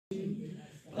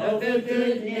of the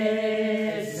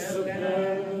goodness of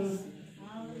God.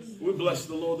 We bless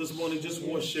the Lord this morning. Just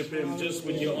worship Him, just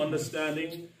with your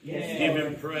understanding. Yes, Give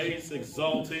Lord. Him praise,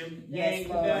 exalt Him. Yes,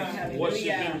 Lord.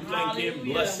 Worship Him, thank Him,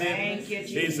 bless Him. Thank you,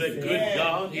 He's a Jesus. good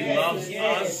God. He loves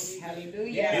us.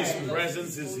 Hallelujah. His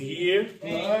presence is here.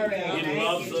 Glory. He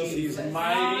loves us. He's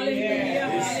mighty.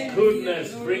 Yes. His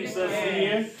goodness brings us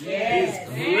here. Yes. His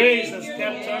grace has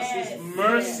kept us. His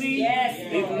mercy, Yes.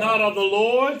 if not of the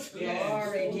Lord,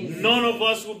 Glory, Jesus. none of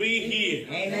us will be here.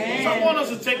 Amen. So I want us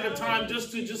to take the time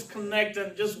just to connect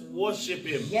and just worship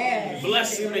Him. Yes.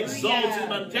 Bless Him, exalt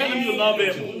Him, and tell Him you love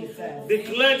Him. Jesus.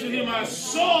 Declare to Him, our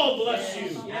soul bless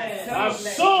you. Our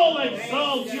soul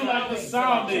exalt you like the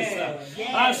psalmist.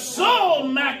 Our soul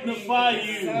magnify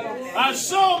you. Our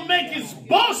soul make its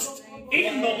boast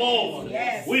in the Lord.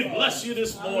 We bless you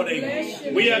this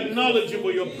morning. We acknowledge you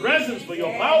for your presence, for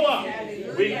your power.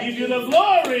 We give you the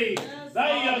glory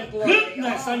that your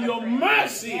goodness and your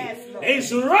mercy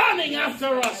is running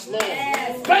after us,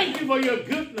 Lord. Thank you for your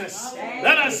goodness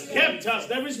that has kept us.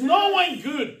 There is no one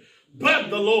good but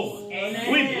the Lord.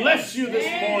 We bless you this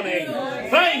morning.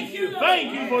 Thank you.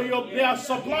 Thank you for the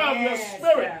supply of your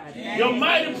spirit, your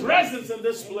mighty presence in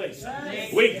this place.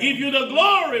 We give you the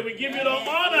glory. We give you the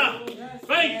honor.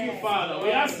 Thank you, Father.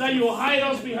 We ask that you hide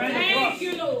us behind the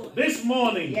cross this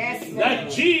morning, that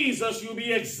Jesus will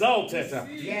be exalted.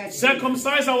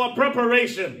 Circumcise our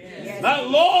preparation. That,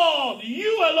 Lord,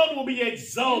 you alone will be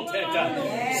exalted.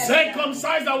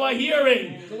 Circumcise our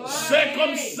hearing.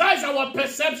 Circumcise our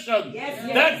perception.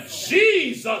 That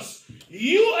Jesus,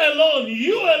 you alone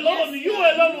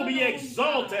will be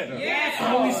exalted.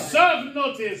 And we serve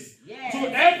notice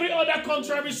to every other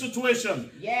contrary situation,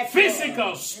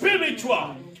 physical,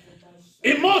 spiritual,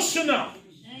 emotional.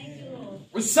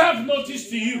 We serve notice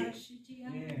to you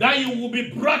that you will be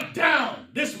brought down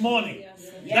this morning,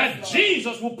 that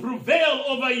Jesus will prevail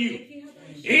over you.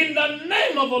 In the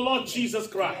name of the Lord Jesus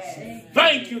Christ.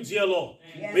 Thank you, dear Lord.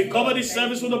 We cover this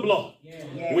service with the blood.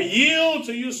 We yield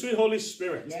to you, sweet Holy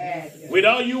Spirit.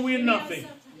 Without you, we're nothing.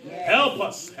 Help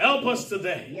us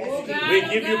today. We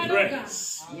give you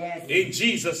praise. In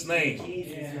Jesus' name.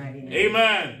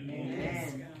 Amen.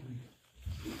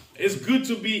 It's good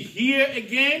to be here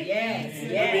again. We've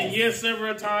been here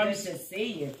several times. Good to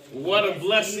see you. What a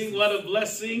blessing, what a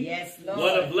blessing. Yes, Lord.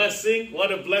 What a blessing,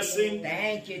 what a blessing.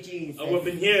 Thank you, Jesus. We've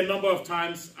been here a number of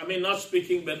times. I mean, not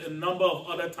speaking, but a number of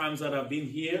other times that I've been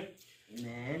here.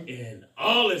 Amen. And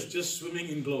all is just swimming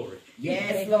in glory.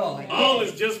 Yes, Lord. All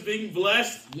is just being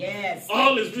blessed. Yes.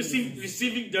 All is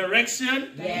receiving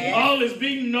direction. Yes. All is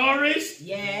being nourished.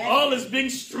 Yes. All is being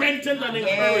strengthened and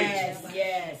encouraged.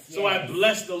 Yes. So I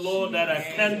bless the Lord that I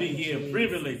can be here.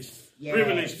 Privileged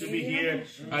to be here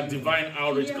at Divine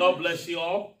Outreach. God bless you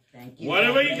all. Thank you.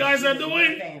 Whatever you guys are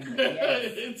doing, Yes.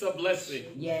 it's a blessing.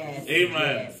 Yes.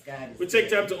 Amen. Yes, God is We take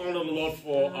time to honor the Lord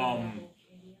for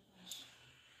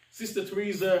Sister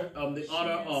Teresa, the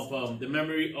honor of the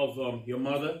memory of your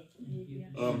mother.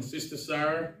 Sister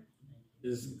Sarah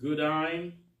is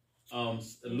Goodine,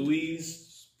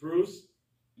 Louise Spruce.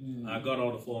 I got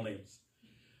all the full names.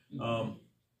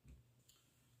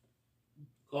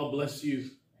 God bless you.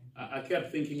 I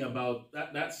kept thinking about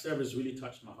that service really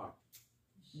touched my heart.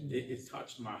 It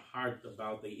touched my heart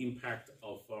about the impact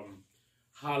of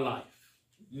her life.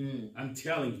 I'm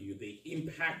telling you, the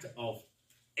impact of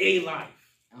a life.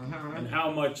 And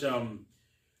how much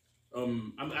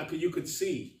you could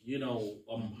see,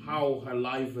 how her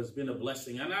life has been a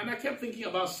blessing. And I kept thinking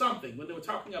about something when they were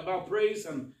talking about praise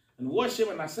and worship,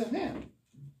 and I said, man,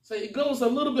 so it goes a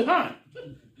little behind.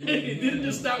 It didn't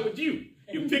just start with you.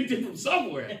 You picked it from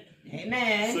somewhere.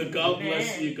 Amen. So God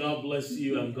bless you. God bless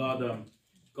you. And God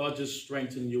just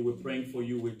strengthen you. We're praying for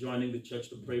you. We're joining the church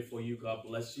to pray for you. God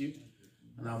bless you.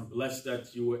 And I'm blessed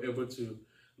that you were able to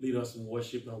lead us in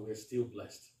worship, and we're still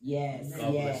blessed. Yes.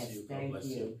 God bless you. God bless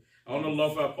you. I want to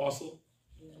love our apostle.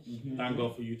 Thank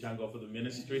God for you. Thank God for the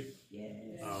ministry.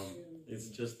 Yes. It's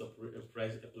just a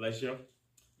pleasure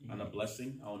and a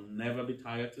blessing. I'll never be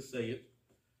tired to say it.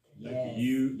 That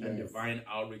you and Divine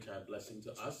Outreach are a blessing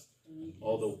to us.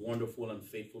 All the wonderful and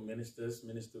faithful ministers,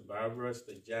 Minister Barbara,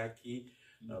 Sister Jackie,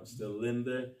 Sister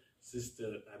Linda,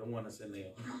 Sister, I don't want to say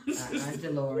name. Aunt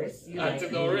Dolores. Aunt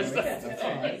Dolores.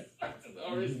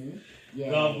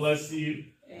 God bless you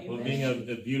for being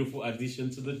a beautiful addition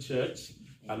to the church.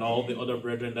 And all the other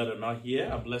brethren that are not here.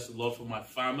 I bless the Lord for my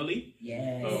family.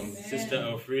 Yes. Sister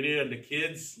Alfreda and the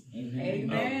kids.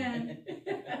 Amen.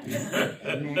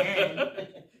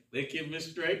 They keep me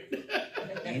straight.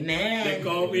 Amen. They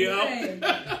call me up.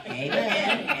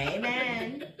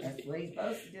 Amen. That's what he's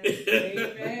supposed to do.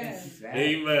 Amen. That's right.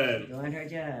 Amen. Doing her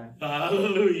job.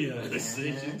 Hallelujah.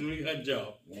 She's doing her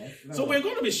job. Yes, So we're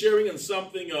going to be sharing on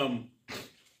something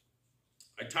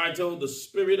I titled The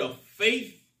Spirit of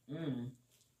Faith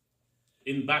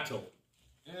in Battle.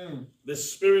 The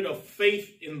Spirit of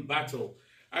Faith in Battle.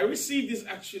 I received this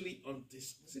actually on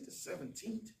this, was it the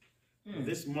 17th?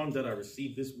 This month that I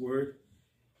received this word.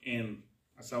 And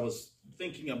as I was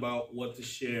thinking about what to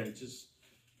share and just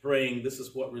praying, this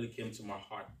is what really came to my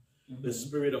heart. The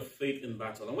Spirit of Faith in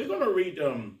Battle. And we're going to read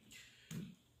 1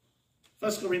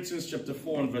 Corinthians chapter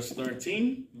 4 and verse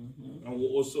 13. And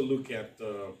we'll also look at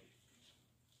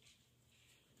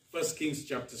 1 Kings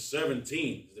chapter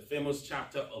 17, the famous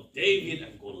chapter of David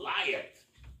and Goliath.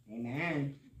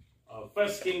 Amen. 2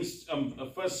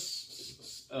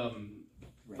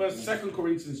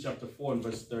 Corinthians chapter 4 and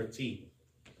verse 13.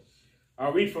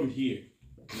 I'll read from here.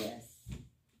 Yes.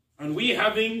 And we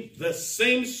having the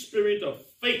same spirit of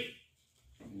faith,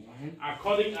 Amen.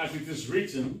 according as it is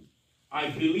written, I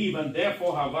believe and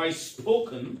therefore have I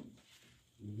spoken.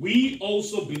 We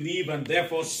also believe and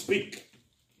therefore speak.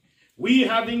 We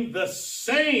having the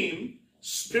same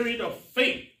spirit of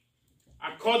faith,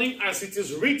 according as it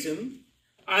is written,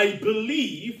 I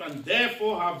believe and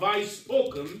therefore have I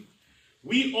spoken.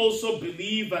 We also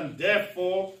believe and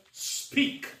therefore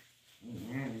speak.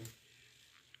 Amen.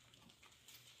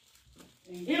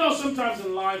 You know, sometimes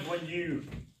in life when you,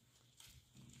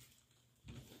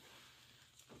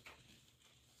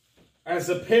 as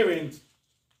a parent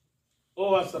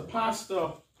or as a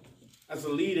pastor, as a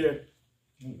leader,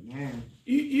 Amen.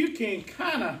 you can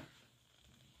kind of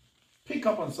pick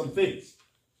up on some things.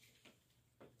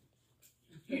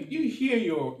 You hear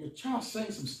your child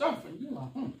saying some stuff and you're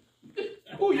like,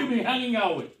 who you been hanging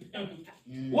out with?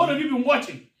 What have you been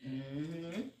watching?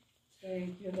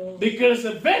 Thank you, Lord. Because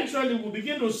eventually we'll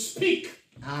begin to speak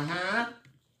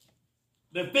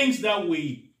the things that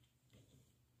we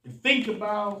think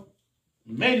about,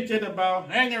 meditate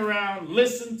about, hang around,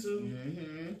 listen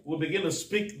to. We'll begin to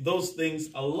speak those things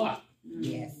a lot.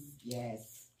 Yes,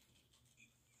 yes.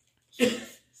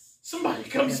 Somebody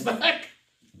comes back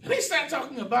and they start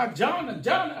talking about John and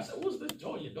John. I said, who's this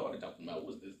John your daughter talking about?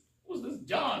 Who's this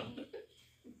John?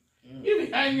 You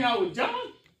be hanging out with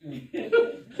John?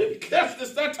 Because they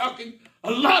start talking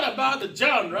a lot about the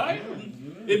John, right?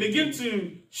 They begin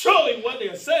to show him what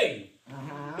they're saying.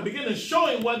 They begin to show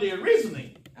him what they're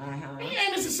reasoning.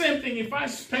 And it's the same thing if I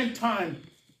spend time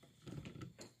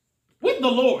with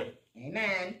the Lord.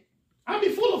 Amen. I'll be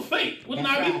full of faith, wouldn't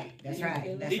I be? That's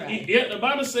right. That's right. Yeah, the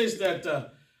Bible says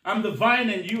that I'm the vine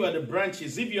and you are the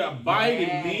branches. If you abide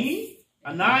in me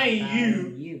and I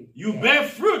in you bear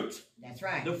fruit. That's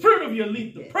right. The fruit of your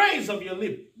lip, the praise of your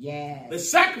lip. Yes. The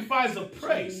sacrifice of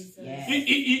praise. Yes.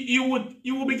 You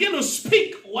will begin to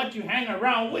speak what you hang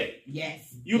around with.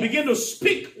 Yes. You begin to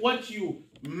speak what you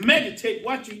meditate,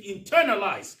 what you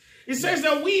internalize. It says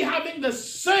that we having the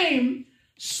same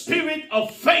spirit of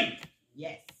faith.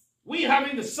 Yes. We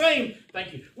having the same,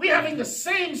 thank you. We having the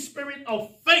same spirit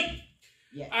of faith.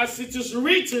 Yes. As it is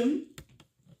written,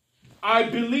 I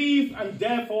believe and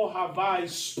therefore have I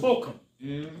spoken.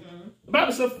 The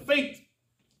Bible says faith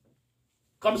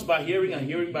comes by hearing and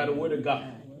hearing by the word of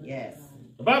God. Yes.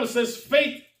 The Bible says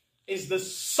faith is the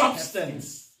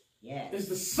substance. Yes. It's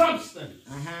the substance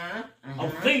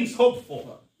of things hoped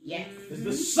for. Yes. It's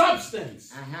the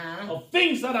substance of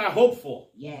things that I hope for.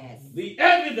 Yes. The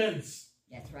evidence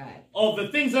That's right. of the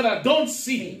things that I don't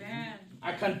see. Amen.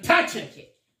 I can touch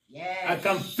it. Yes. I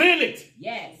can feel it.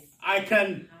 Yes. I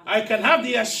can have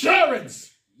the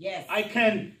assurance. Yes. I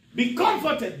can be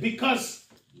comforted because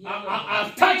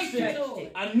I've touched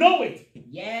it. I know it.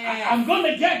 Yes. I'm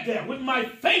going to get there with my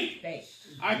faith.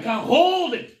 I can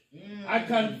hold it. I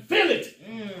can feel it.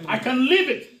 I can live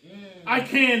it. I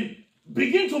can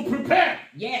begin to prepare.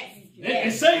 Yes.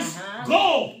 It says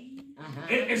go.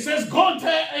 It says go and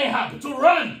tell Ahab to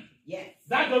run. Yes.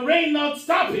 That the rain not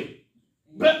stop him.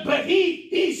 But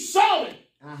he saw it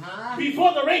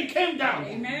before the rain came down.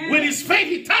 Amen. With his faith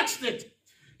he touched it.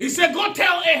 He said, go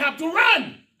tell Ahab to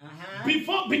run.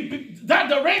 Before that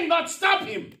the rain not stop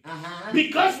him.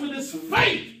 Because with his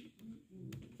faith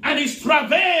and his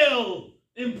travail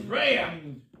in prayer,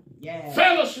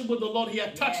 fellowship with the Lord, he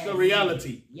had touched the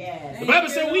reality. Yes. The Bible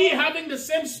says we having the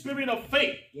same spirit of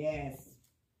faith. Yes.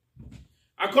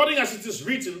 According as it is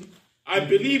written, I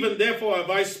believe and therefore have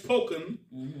I spoken.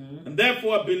 And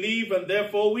therefore I believe and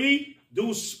therefore we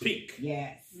do speak.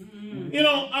 Yes. You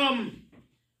know,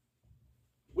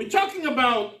 we're talking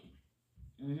about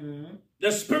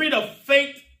the spirit of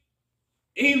faith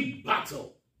in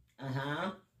battle.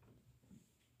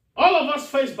 All of us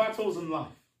face battles in life.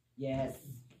 Yes.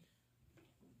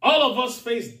 All of us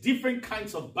face different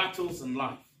kinds of battles in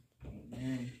life.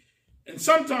 Amen. And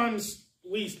sometimes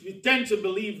we tend to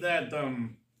believe that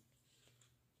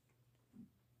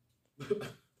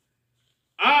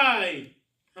I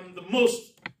am the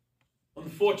most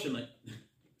unfortunate.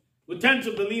 We tend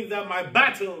to believe that my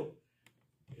battle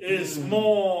is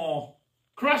more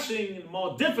crushing and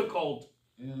more difficult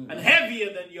and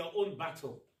heavier than your own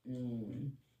battle.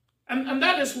 And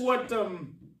that is what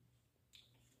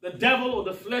the devil or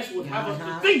the flesh would have us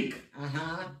to think.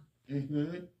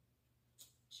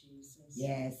 Jesus.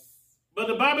 Yes. But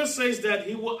the Bible says that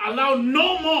he will allow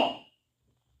no more.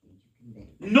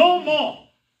 No more.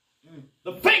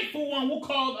 The faithful one who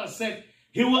called us said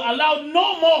he will allow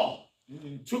no more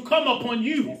to come upon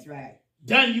you. That's right.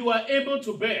 Than you are able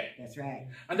to bear. That's right.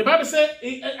 And the Bible said,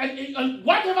 and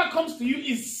whatever comes to you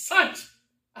is such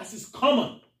as is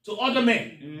common to other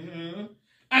men.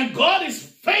 And God is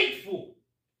faithful,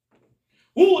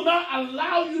 who will not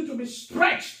allow you to be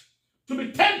stretched, to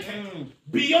be tempted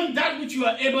beyond that which you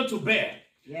are able to bear.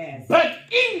 Yes. But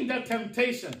in the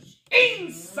temptation,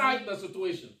 inside the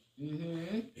situation,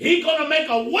 He's going to make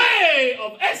a way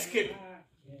of escape.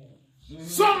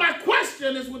 So my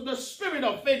question is, with the spirit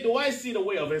of faith, do I see the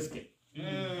way of escape?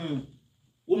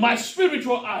 With my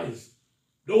spiritual eyes,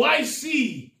 do I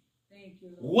see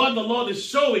what the Lord is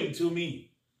showing to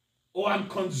me? Or I'm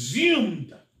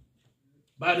consumed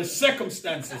by the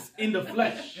circumstances in the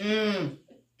flesh?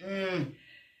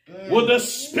 With the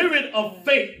spirit of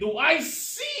faith, do I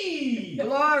see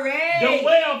Glory. the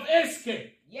way of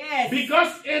escape? Yes.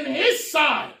 Because in his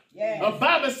side, the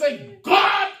Bible says,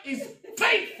 God is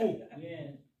faithful.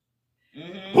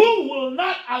 Who will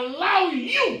not allow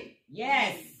you.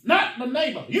 Yes. Not the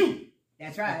neighbor, you.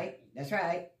 That's right. That's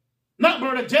right. Not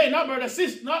Brother Jay, not Brother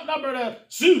Sis, not Brother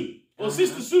Sue or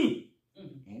Sister Sue.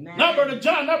 Amen. Not Brother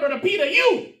John, not Brother Peter,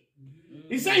 you.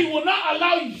 He said he will not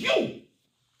allow you.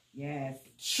 Yes.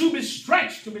 To be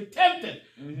stretched, to be tempted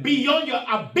beyond your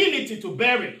ability to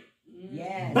bear it.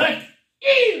 Yes. But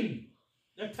in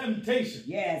the temptation,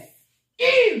 yes,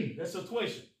 in the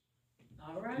situation,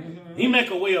 All right. he make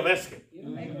a way of escape.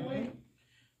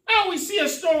 Now we see a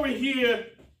story here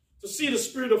to see the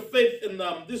spirit of faith in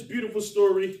this beautiful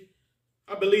story.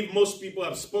 I believe most people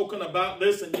have spoken about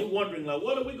this, and you're wondering, like,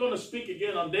 what are we going to speak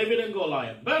again on David and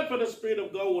Goliath? But for the Spirit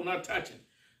of God will not touch it.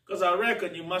 Because I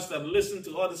reckon you must have listened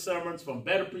to other sermons from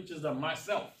better preachers than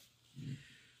myself.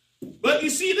 But you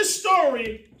see, this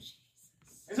story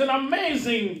is an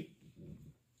amazing,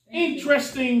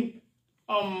 interesting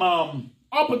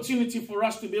opportunity for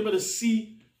us to be able to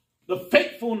see the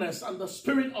faithfulness and the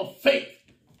spirit of faith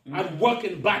at work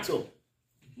in battle.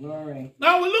 Glory.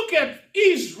 Now we look at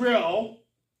Isreal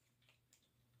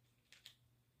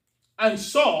and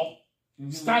Saul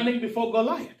standing before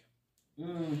Goliath.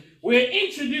 We're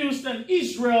introduced and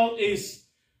Isreal is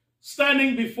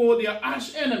standing before their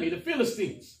arch enemy, the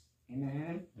Philistines.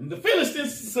 Amen. And the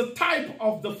Philistines is a type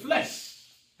of the flesh.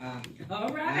 All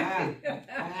right.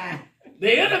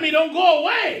 The enemy don't go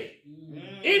away.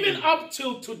 Even up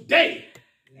till today.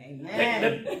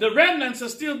 Amen. The remnants are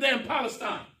still there in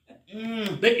Palestine.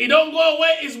 He don't go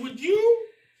away. It's with you.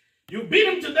 You beat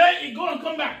him today, he go and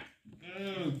come back.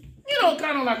 You know,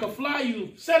 kind of like a fly.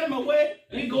 You set him away,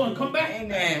 he go and come back.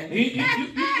 Amen.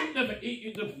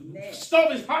 The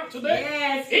stove is hot today.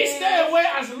 Yes, He stay away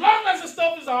as long as the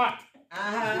stove is hot.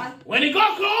 When he go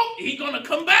cold, he gonna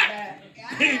come back.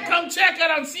 He come check it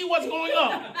and see what's going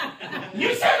on.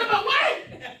 You send him away,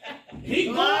 he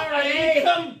go and he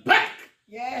come back.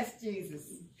 Yes, Jesus.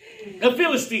 The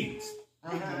Philistines.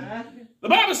 The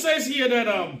Bible says here that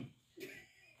I'm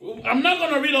not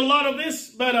going to read a lot of this,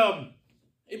 but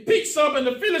it picks up, and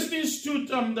the Philistines stood.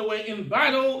 They were in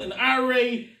battle, in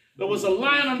array. There was a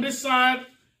line on this side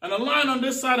and a line on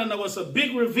this side, and there was a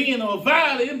big ravine or a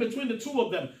valley in between the two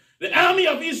of them. The army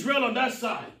of Israel on that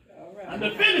side, and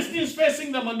the Philistines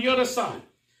facing them on the other side.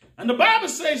 And the Bible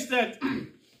says that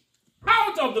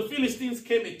out of the Philistines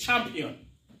came a champion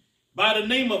by the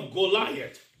name of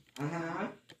Goliath.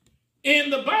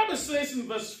 And the Bible says in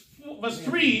verse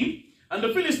 3, and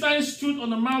the Philistines stood on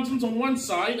the mountains on one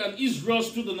side, and Israel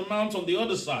stood on the mountains on the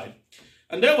other side.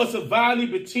 And there was a valley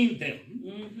between them.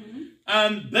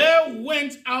 And there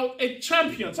went out a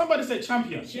champion. Somebody say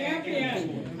champion.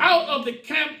 Champion. Out of the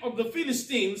camp of the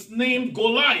Philistines, named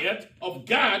Goliath of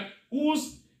Gad,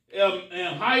 whose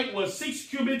height was 6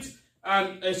 cubits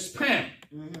and a span.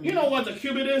 You know what a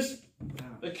cubit is?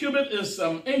 The cubit is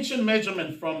ancient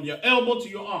measurement from your elbow to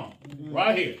your arm,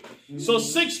 right here. So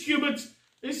 6 cubits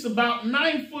is about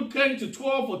 9 foot 10 to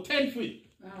 12 or 10 feet.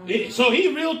 So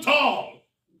he real tall.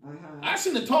 I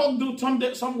seen a tall dude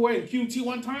somewhere in QT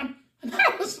one time, and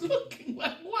I was looking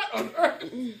like, what on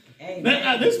earth?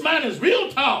 This man is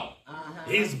real tall.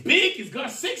 He's big. He's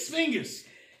got 6 fingers.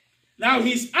 Now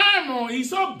his armor, he's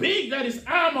so big that his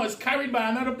armor is carried by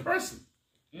another person.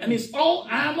 And he's all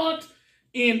armored.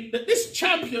 And this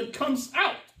champion comes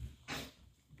out.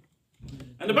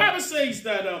 And the Bible says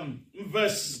that in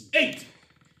verse 8,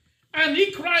 and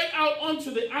he cried out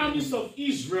unto the armies of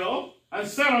Israel and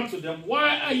said unto them,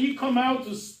 why are ye come out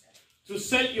to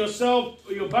set yourself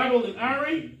your battle in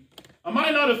array? Am I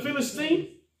not a Philistine?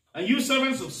 And you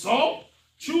servants of Saul?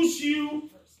 Choose you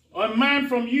a man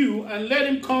from you and let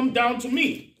him come down to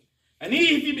me. And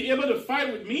if he be able to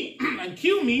fight with me and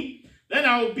kill me, then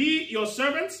I will be your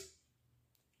servants.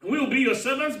 We will be your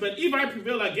servants. But if I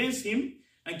prevail against him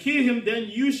and kill him, then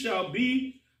you shall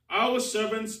be our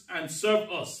servants and serve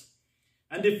us.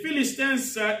 And the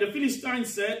Philistines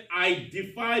said, I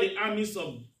defy the armies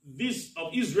of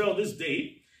Israel this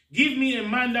day. Give me a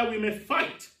man that we may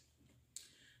fight.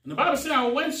 And the Bible says,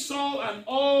 and when Saul and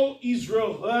all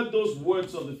Israel heard those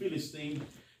words of the Philistines,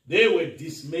 they were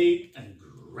dismayed and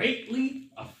greatly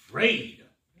afraid.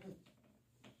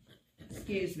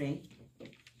 Excuse me.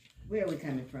 Where are we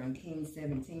coming from? King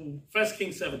 17. 1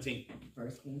 Kings 17.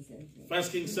 1 King 17. 1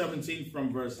 Kings 17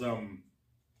 from verse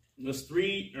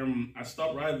 3. I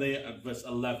stop right there at verse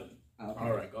 11. Okay.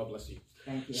 All right. God bless you.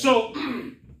 Thank you. So,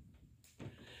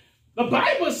 the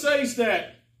Bible says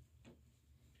that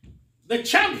the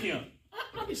champion,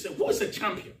 let me say, who is a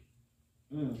champion?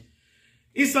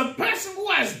 It's a person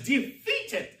who has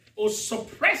defeated or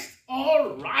suppressed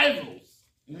all rivals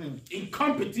in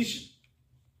competition,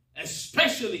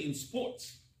 especially in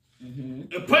sports.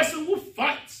 A person who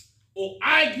fights or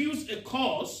argues a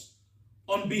cause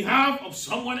on behalf of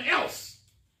someone else.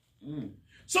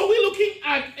 So we're looking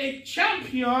at a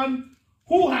champion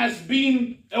who has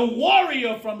been a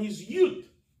warrior from his youth.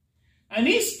 And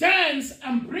he stands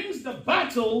and brings the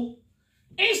battle.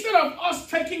 Instead of us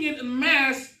taking it en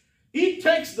masse, he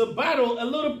takes the battle a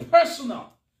little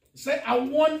personal. He said, I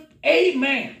want a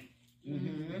man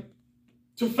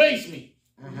to face me.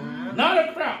 Not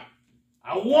a crowd.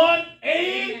 I want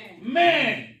a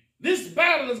man. This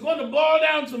battle is going to boil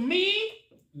down to me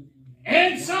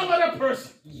and some other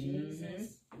person.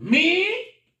 Me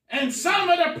and some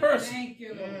other person. Thank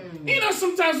you, Lord. You know,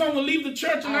 sometimes when we leave the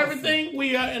church and everything,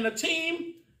 we are in a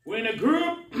team, we're in a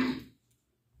group,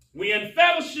 we're in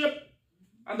fellowship,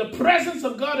 and the presence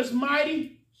of God is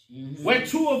mighty. Where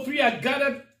 2 or 3 are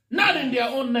gathered, not in their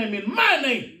own name, in my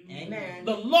name. Amen.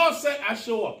 The Lord said, I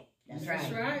show up. That's right.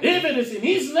 That's right. If it is in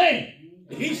his name,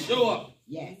 he show up.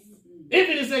 Yes. If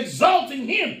it is exalting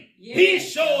him, he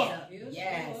show up.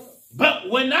 Yes. But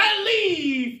when I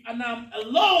leave and I'm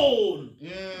alone,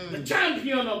 the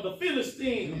champion of the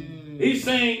Philistines, he's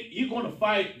saying, you're going to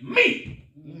fight me.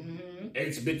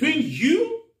 It's between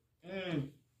you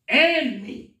and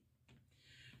me.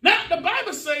 Now, the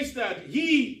Bible says that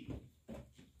he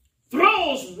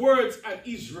throws words at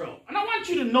Israel. And I want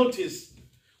you to notice,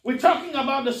 we're talking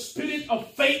about the spirit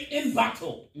of faith in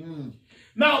battle.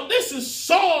 Now, this is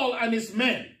Saul and his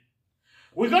men.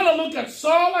 We're going to look at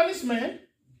Saul and his men.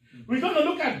 We're going to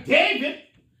look at David,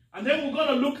 and then we're going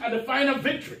to look at the final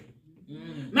victory.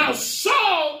 Now,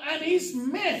 Saul and his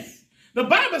men, the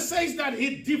Bible says that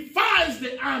he defies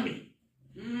the army.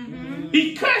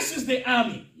 He curses the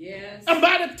army. Yes. And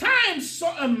by the time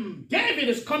David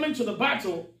is coming to the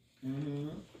battle,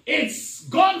 it's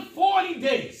gone 40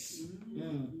 days.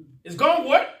 It's gone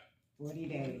what? 40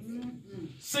 days.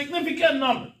 Significant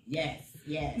number. Yes.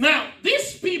 Yes. Now,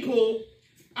 these people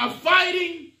are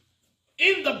fighting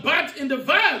in the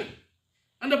valley.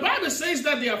 And the Bible says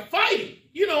that they are fighting,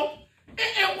 you know.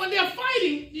 And when they are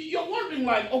fighting, you're wondering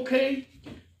like, okay,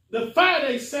 the father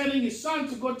is sending his son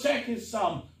to go check his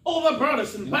older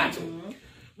brothers in battle.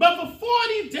 But for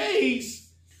 40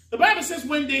 days, the Bible says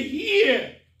when they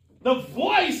hear the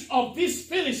voice of this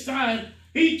Philistine,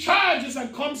 he charges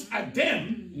and comes at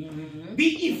them.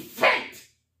 The effect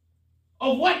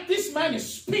of what this man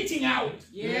is spitting out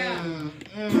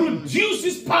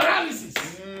produces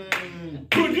paralysis,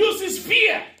 produces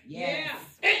fear. Yes.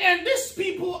 And these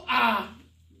people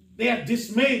they are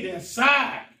dismayed, they're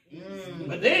sad,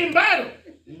 but they ain't battle.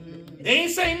 They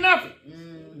ain't saying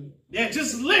nothing. They're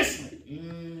just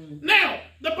listening. Now,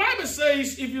 the Bible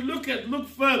says, if you look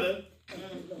further,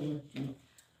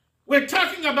 we're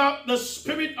talking about the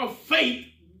spirit of faith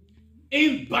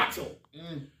in battle.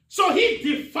 So he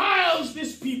defiles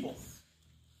these people.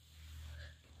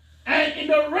 And in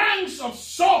the ranks of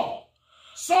Saul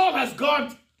has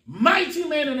got mighty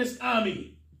men in his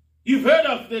army. You've heard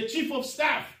of the chief of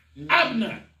staff,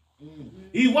 Abner.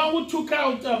 He one who took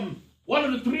out one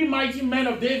of the three mighty men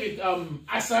of David,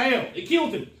 Isreal. He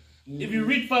killed him. If you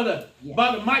read further,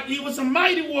 but he was a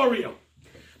mighty warrior.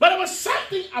 But there was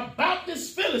something about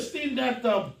this Philistine that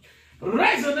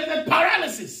resonated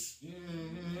paralysis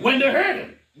when they heard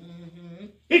him.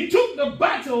 He took the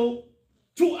battle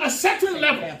to a certain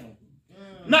level.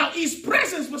 Now, his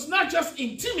presence was not just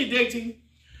intimidating,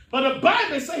 but the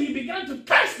Bible says he began to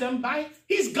curse them by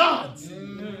his gods.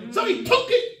 So he took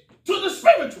it to the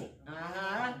spiritual.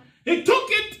 He took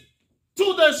it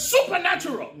to the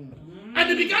supernatural. And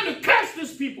he began to curse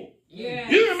these people.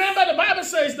 You remember the Bible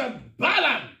says that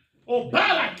Balaam or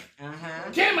Balak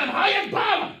came and hired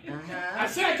Balaam. I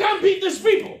said, I can't beat these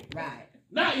people. Right.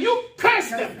 Now you curse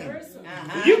them.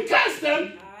 You curse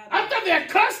them. After they are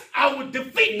cursed, I will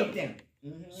defeat them.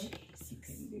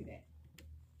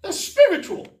 The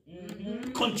spiritual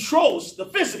controls the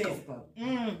physical.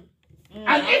 And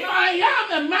if I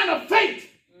am a man of faith,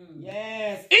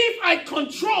 if I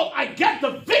control, I get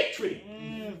the victory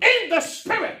in the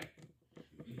spirit.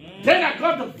 Then I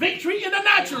got the victory in the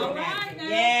natural.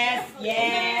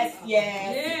 Yes.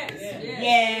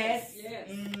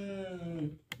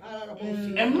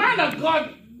 A man of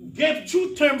God gave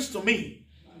two terms to me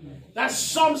that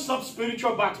sums up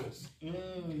spiritual battles.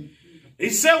 He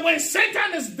said, when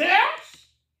Satan is there,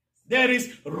 there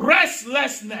is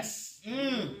restlessness.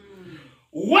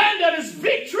 When there is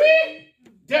victory,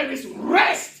 there is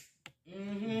rest,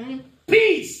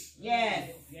 peace,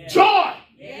 joy,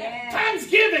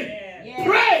 thanksgiving,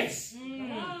 praise.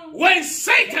 When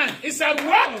Satan is at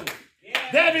work,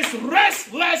 there is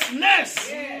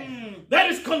restlessness. There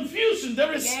is confusion.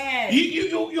 There is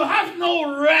you have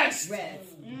no rest.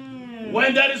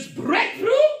 When there is breakthrough,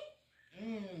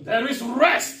 there is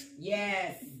rest.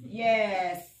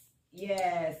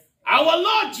 Our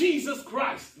Lord Jesus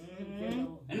Christ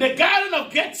in the Garden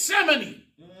of Gethsemane,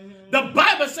 the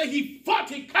Bible says he fought,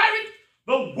 he carried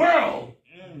the world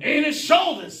in his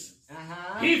shoulders.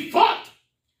 He fought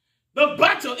the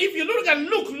battle. If you look at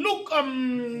Luke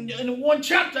in one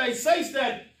chapter, it says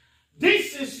that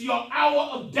this is your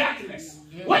hour of darkness.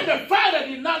 When the Father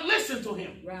did not listen to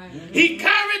him, he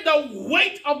carried the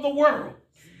weight of the world.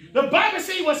 The Bible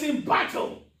says he was in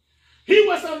battle. He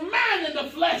was a man in the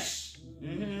flesh.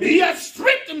 He had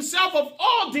stripped himself of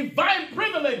all divine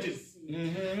privileges.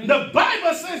 The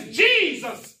Bible says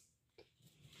Jesus,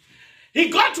 he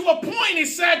got to a point, he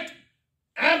said,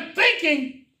 I'm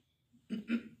thinking,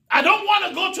 I don't want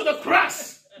to go to the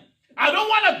cross. I don't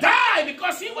want to die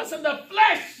because he was in the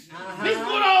flesh. This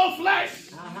good old flesh.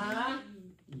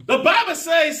 The Bible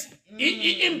says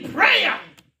in prayer,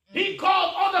 he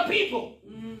called other people.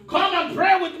 Come and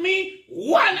pray with me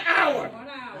 1 hour.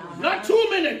 Not 2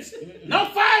 minutes.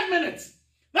 Not 5 minutes.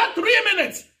 Not 3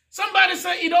 minutes. Somebody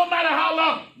said it don't matter how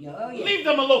long. Leave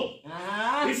them alone.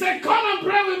 He said, come and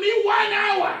pray with me 1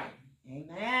 hour.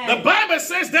 The Bible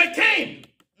says they came.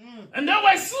 And they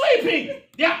were sleeping.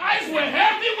 Their eyes were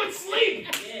heavy with sleep.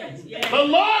 The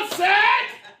Lord said,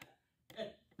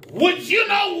 would you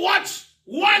not watch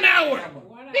 1 hour?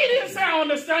 He didn't say, I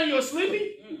understand you're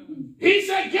sleeping. He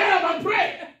said, get up and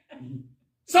pray.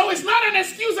 So it's not an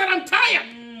excuse that I'm tired.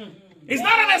 It's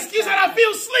not an excuse that I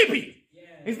feel sleepy.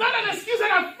 It's not an excuse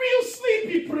that I feel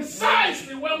sleepy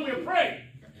precisely when we pray.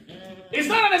 It's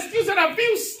not an excuse that I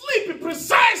feel sleepy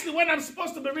precisely when I'm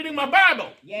supposed to be reading my Bible.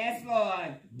 Yes,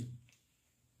 Lord.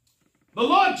 The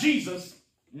Lord Jesus,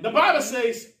 the Bible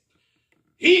says,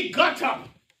 he got up.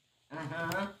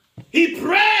 He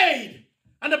prayed.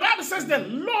 And the Bible says the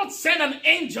Lord sent an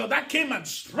angel that came and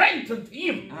strengthened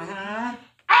him.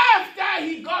 After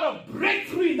he got a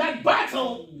breakthrough in that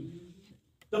battle,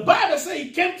 the Bible says he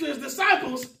came to his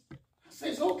disciples and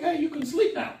says, okay, you can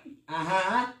sleep now.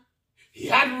 He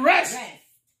had rest.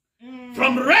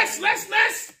 From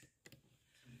restlessness,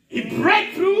 he broke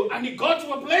through and he got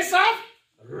to a place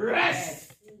of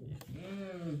rest.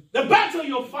 The battle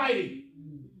you're fighting,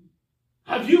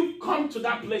 have you come to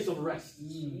that place of rest?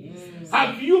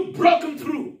 Have you broken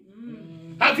through?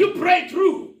 Have you prayed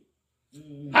through?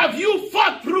 Have you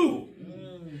fought through?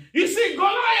 You see,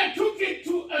 Goliath took it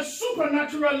to a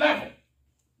supernatural level.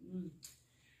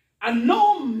 And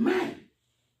no man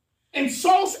in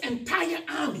Saul's entire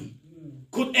army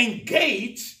could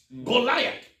engage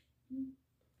Goliath.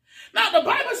 Now, the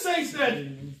Bible says that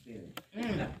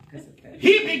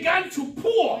he began to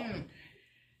pour.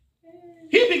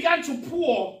 He began to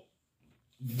pour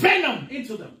venom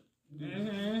into them.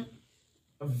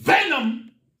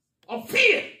 Venom of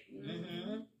fear.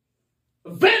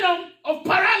 Venom of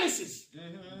paralysis.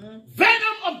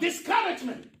 Venom of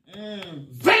discouragement.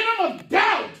 Venom of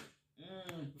doubt.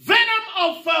 Venom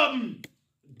of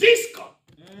discord.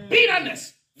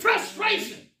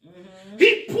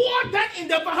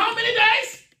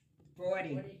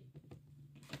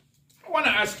 want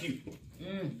to ask you,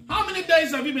 how many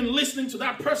days have you been listening to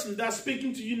that person that's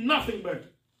speaking to you nothing but?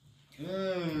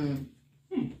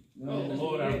 Oh,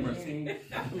 Lord have mercy.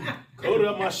 Go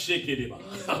to my shikity.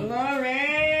 Glory.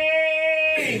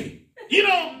 You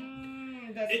know,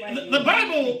 the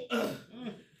Bible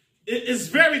is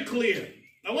very clear.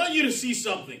 I want you to see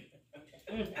something.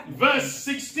 Verse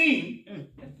 16.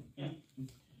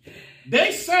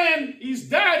 They sent his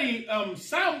daddy,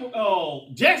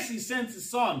 Jesse sent his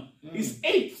son, his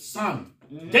 8th son,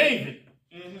 David.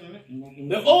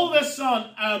 The oldest son,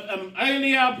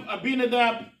 Eliab,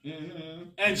 Abinadab,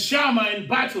 and Shammah in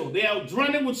battle. They are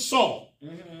running with Saul.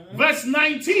 Verse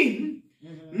 19.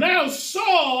 Now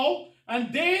Saul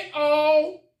and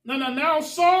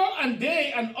Saul and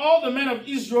they and all the men of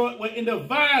Israel were in the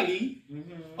valley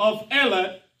of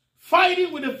Elah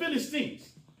fighting with the Philistines.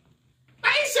 Now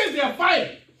he says they are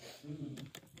fighting.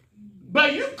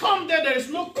 But you come there is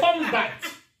no combat.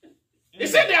 They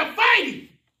said they are fighting.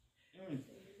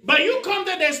 But you come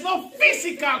there is no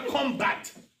physical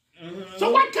combat. So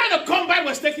what kind of combat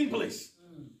was taking place?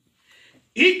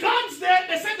 He comes there,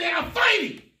 they said they are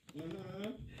fighting.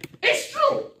 It's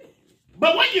true.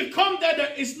 But when you come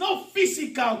there is no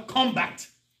physical combat.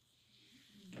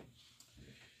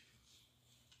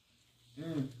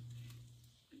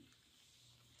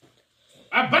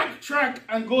 I backtrack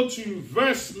and go to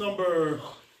verse number,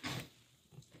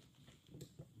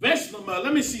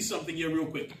 let me see something here real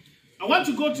quick. I want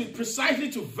to go to precisely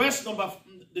to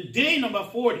the day number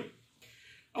 40.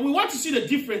 And we want to see the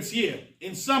difference here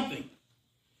in something.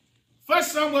 1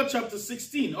 Samuel chapter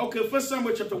 16. Okay, 1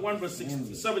 Samuel chapter 1 verse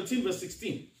 16, 17 verse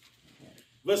 16.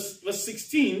 Verse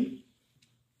 16.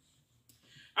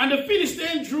 And the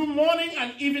Philistine drew morning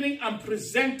and evening and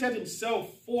presented himself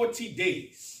 40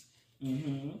 days.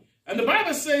 And the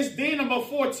Bible says day number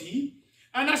 40.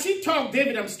 And as he talked,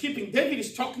 David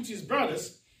is talking to his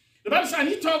brothers. The Bible says, and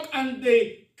he talked, and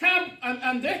they came,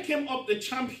 and there came up the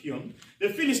champion, the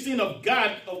Philistine of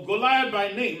Goliath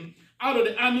by name, out of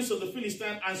the armies of the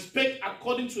Philistines, and spake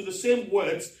according to the same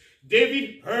words.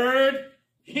 David heard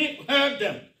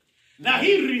them. Now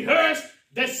he rehearsed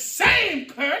the same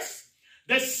curse,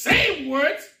 the same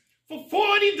words for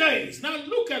 40 days. Now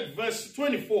look at verse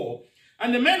 24.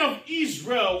 And the men of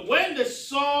Israel, when they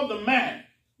saw the man,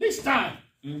 this time,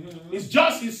 it's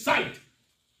just his sight.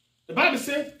 The Bible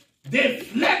said, they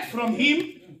fled from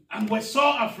him and were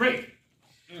so afraid.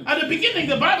 At the beginning,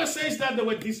 the Bible says that they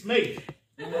were dismayed.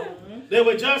 They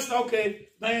were just, okay,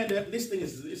 man, this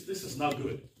is not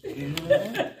good.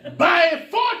 By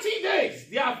 40 days,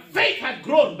 their faith had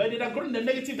grown, but it had grown in the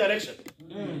negative direction.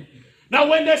 Now,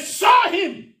 when they saw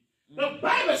him, the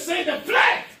Bible said they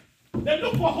fled. They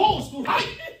looked for holes to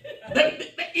hide.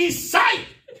 His sight.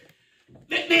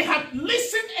 They had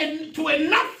listened to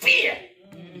enough fear,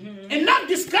 enough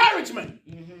discouragement,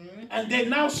 and they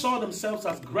now saw themselves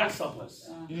as grasshoppers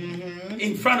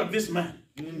in front of this man.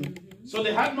 So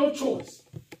they had no choice.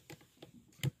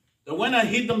 They went and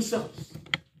hid themselves.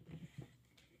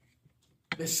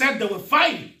 They said they were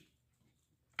fighting,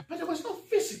 but there was no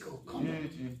physical combat.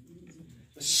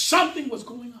 Something was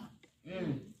going on.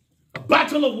 A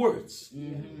battle of words.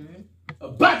 A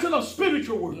battle of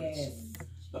spiritual words. Yes.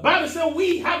 The Bible says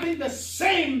we having the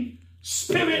same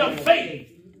spirit of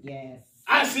faith. Yes.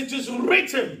 As it is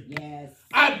written. Yes.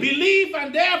 I believe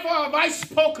and therefore have I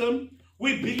spoken.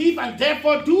 We believe and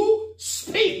therefore do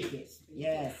speak.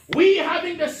 Yes. We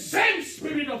having the same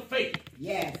spirit of faith.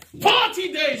 Yes.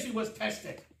 40 days he was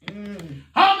tested.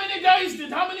 How many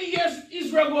years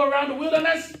Israel go around the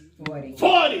wilderness?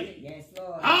 40. Yes,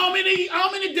 Lord. How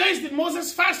many days did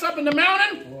Moses fast up in the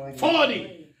mountain? 40.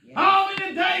 Yes. How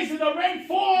many days did the rain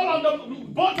fall on the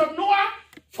boat of Noah?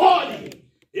 40.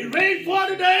 It rained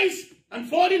 40 days and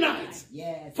 40 nights.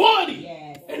 Yes. 40.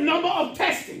 Yes. A number of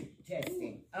testing.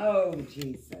 Oh,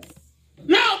 Jesus.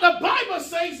 Now the Bible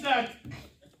says that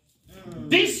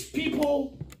these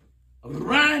people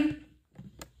ran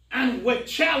and were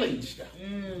challenged.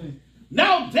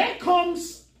 Now there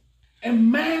comes a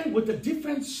man with a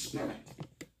different spirit.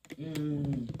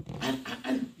 And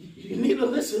you need to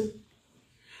listen.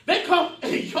 There comes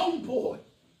a young boy,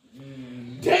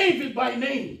 David by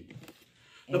name.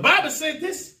 The Bible said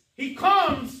this, he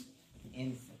comes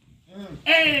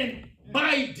and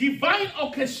by divine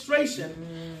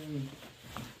orchestration,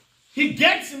 he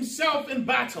gets himself in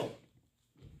battle.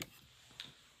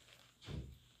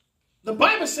 The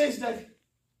Bible says that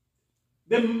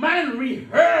the man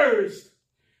rehearsed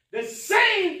the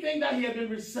same thing that he had been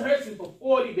rehearsing for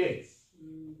 40 days.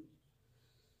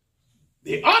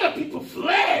 The other people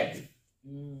fled.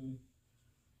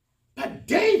 But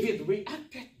David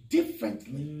reacted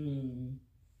differently.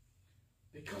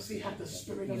 Because he had the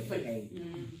spirit of faith.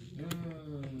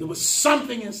 There was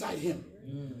something inside him.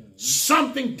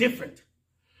 Something different.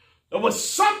 There was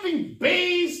something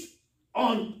based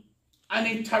on an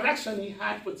interaction he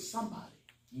had with somebody.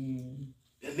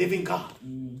 The living God.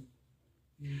 And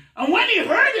when he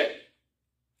heard it,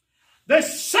 the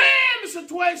same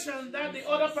situation that the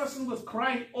other person was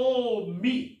crying, oh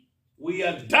me, we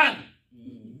are done.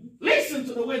 Listen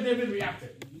to the way David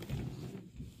reacted.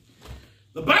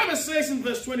 The Bible says in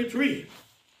verse 23,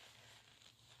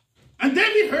 and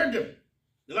David heard them.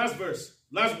 The last verse,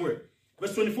 last word,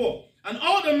 verse 24. And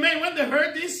all the men, when they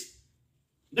heard this,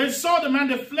 they saw the man,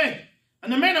 they fled.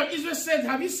 And the men of Israel said,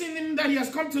 have you seen him that he has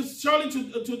come to surely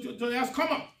he has come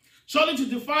up, surely to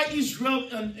defy Israel,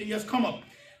 and he has come up.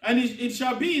 And it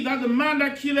shall be that the man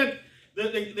that killed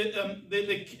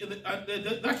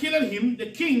him,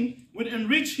 the king, would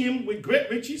enrich him with great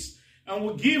riches, and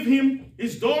will give him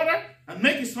his daughter, and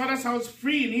make his father's house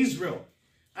free in Israel.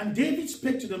 And David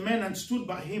spake to the men and stood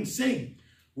by him, saying,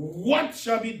 what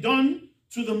shall be done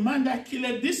to the man that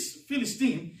killed this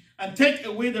Philistine, and take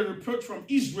away the reproach from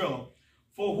Israel?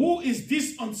 For who is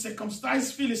this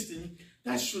uncircumcised Philistine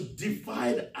that should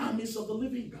defy the armies of the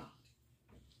living God?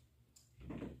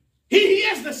 He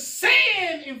hears the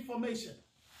same information.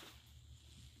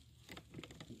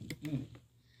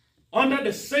 Under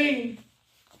the same,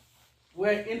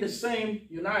 we're in the same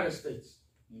United States,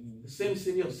 the same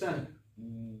city of Seneca,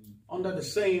 under the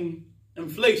same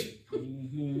inflation,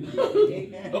 under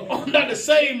the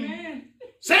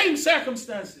same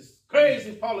circumstances,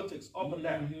 crazy politics up and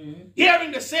down,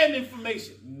 hearing the same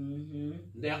information.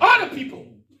 There are other people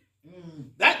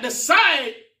that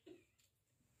decide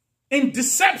in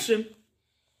deception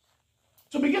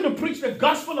to begin to preach the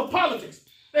gospel of politics.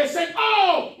 They say,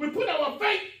 oh, we put our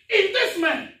faith in this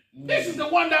man. This is the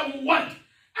one that we want.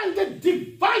 And they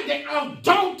divide, they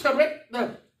adulterate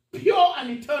the pure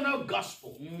and eternal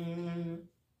gospel.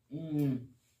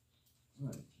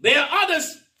 There are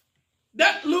others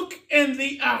that look and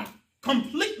they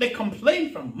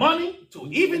complain from morning to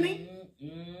evening.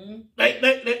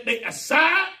 They are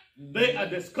sad. They are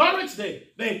discouraged.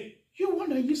 You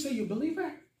wonder, you say you believe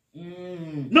her?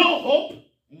 No hope.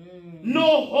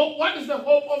 No hope. What is the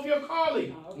hope of your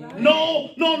calling? Right.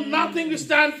 No, nothing to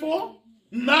stand for.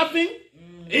 Nothing.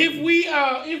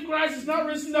 If Christ is not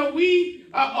risen, then we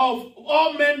are of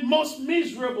all men most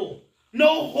miserable.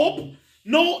 No hope.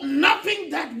 Nothing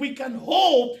that we can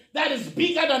hold that is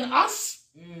bigger than us.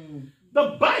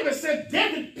 The Bible said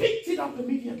David picked it up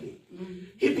immediately.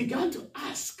 He began to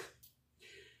ask.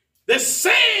 The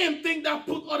same thing that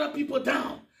put other people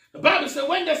down. The Bible said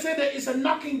when they say there is a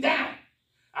knocking down,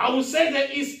 I will say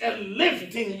there is a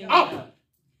lifting up.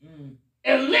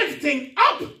 A lifting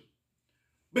up.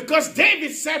 Because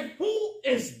David said, who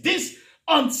is this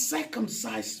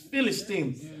uncircumcised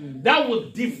Philistine that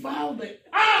would defile the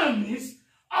armies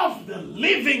of the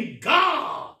living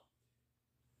God?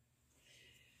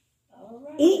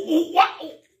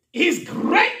 His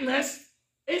greatness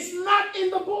is not in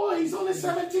the boy. He's only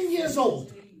 17 years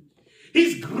old.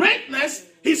 His greatness,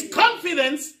 his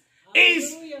confidence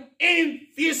is in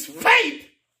his faith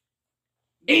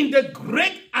in the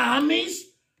great armies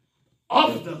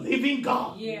of the living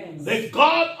God. Yes. The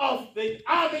God of the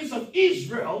armies of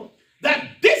Israel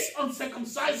that this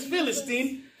uncircumcised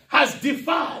Philistine has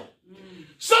defied.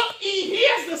 So he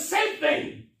hears the same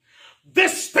thing. The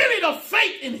spirit of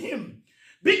faith in him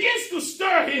begins to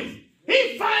stir him.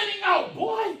 He's finding out,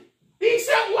 boy. He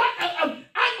said, what? I'm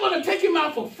going to take him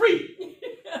out for free.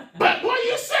 But what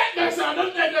you said, there's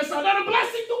another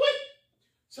blessing to it.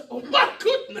 So, oh my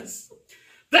goodness.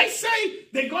 They say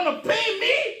they're going to pay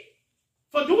me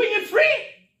for doing it free.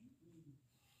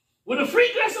 With the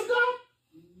free grace of God.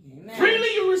 Amen.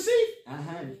 Freely you receive.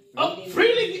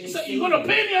 Freely. So you're going to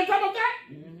pay me on top of that?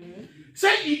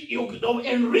 Say you don't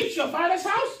enrich your father's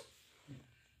house.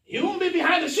 You won't be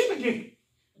behind the sheep again.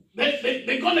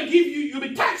 They're going to give you, you'll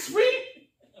be tax free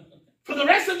for the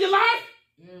rest of your life.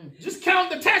 Just count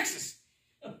the taxes.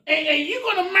 And you're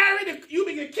going to marry, you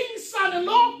be the king's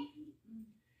son-in-law.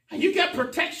 And you get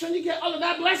protection, you get all of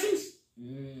that blessings.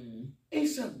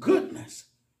 It's a goodness.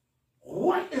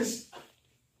 What is...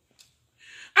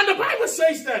 And the Bible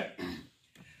says that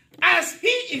as he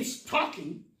is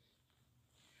talking,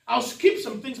 I'll skip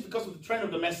some things because of the trend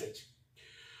of the message.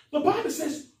 The Bible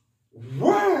says,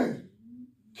 word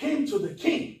came to the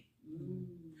king.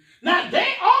 Now,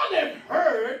 they've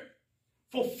heard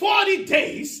for 40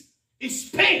 days is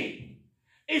pain,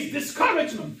 is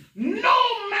discouragement.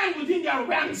 No man within their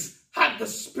ranks had the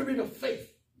spirit of faith.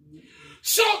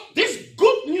 So this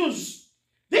good news,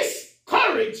 this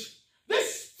courage,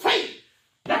 this faith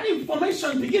that involves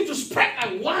information began to spread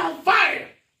like wildfire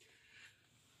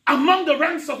among the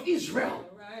ranks of Israel.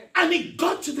 And it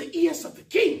got to the ears of the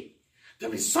king.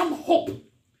 There is some hope.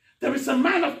 There is a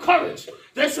man of courage.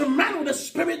 There's a man with a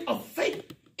spirit of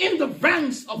faith in the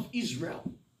ranks of Israel.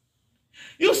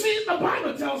 You see, the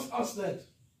Bible tells us that,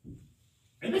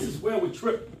 and this is where we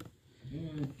trip.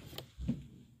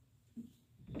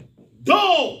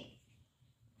 Though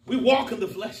we walk in the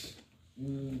flesh,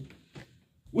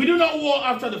 we do not war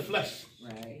after the flesh.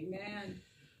 Right. Amen.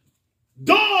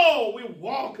 Though we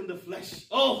walk in the flesh.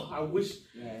 Oh, I wish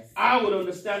Yes. I would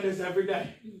understand this every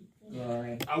day.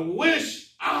 Glory. I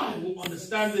wish I would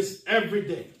understand this every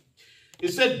day. It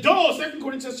said, though, 2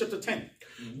 Corinthians chapter 10,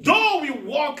 though we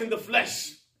walk in the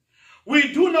flesh,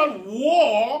 we do not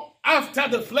war after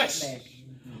the flesh.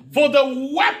 For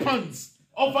the weapons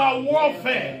of our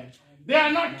warfare, they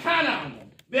are not carnal,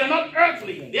 they are not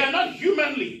earthly, they are not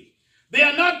humanly, they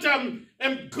are not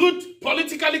good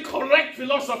politically correct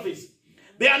philosophies.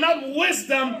 They are not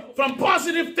wisdom from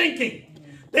positive thinking.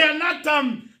 They are not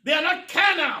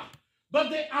carnal, but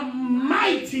they are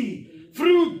mighty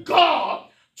through God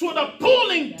to the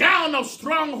pulling down of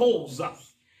strongholds,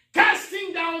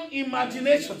 casting down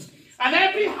imaginations, and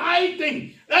every high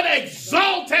thing that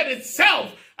exalted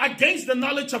itself against the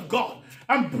knowledge of God,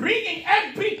 and bringing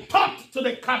every thought to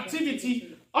the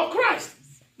captivity of Christ.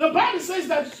 The Bible says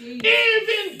that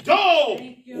even though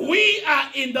we are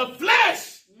in the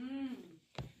flesh,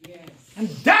 and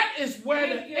that is where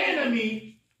the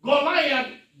enemy,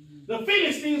 Goliath, the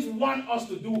Philistines want us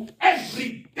to do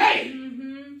every day.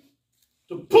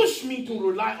 To push me to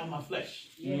rely on my flesh.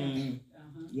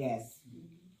 Yes.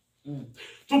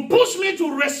 To push me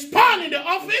to respond in the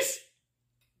office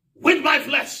with my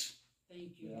flesh.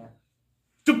 Thank you. Yeah.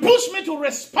 To push me to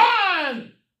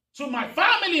respond to my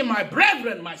family, my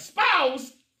brethren, my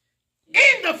spouse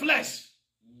in the flesh.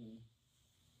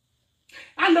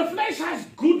 And the flesh has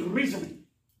good reasoning.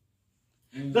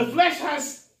 The flesh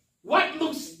has what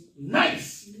looks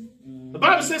nice. The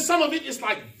Bible says some of it is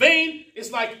like vain,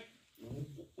 it's like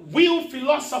wheel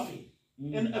philosophy.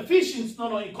 In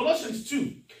in Colossians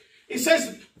 2, it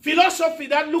says philosophy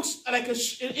that looks like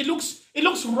it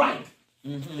looks right.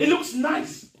 It looks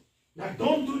nice. Like,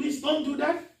 don't do this, don't do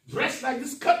that. Dress like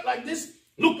this, cut like this,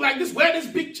 look like this, wear this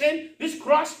big chain, this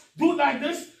cross, do like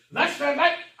this, that's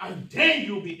right, and then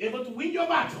you'll be able to win your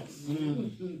battles.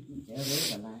 That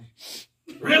is a lie.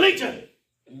 Religion.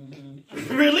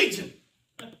 Religion.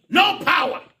 No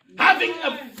power. Having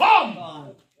a form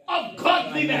of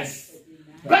godliness,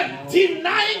 but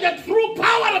denying the true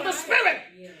power of the Spirit.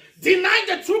 Denying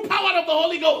the true power of the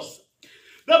Holy Ghost.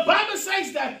 The Bible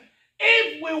says that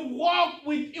if we walk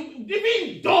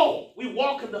even though we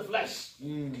walk in the flesh,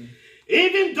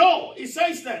 even though it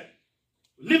says that,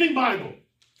 Living Bible,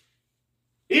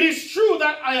 it is true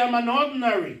that I am an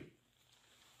ordinary,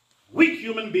 weak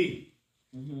human being.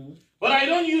 But I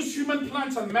don't use human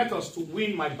plans and methods to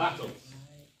win my battles.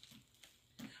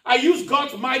 I use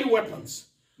God's mighty weapons,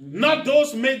 not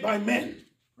those made by men,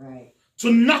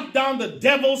 to knock down the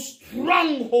devil's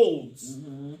strongholds.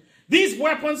 These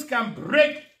weapons can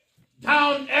break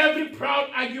down every proud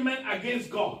argument against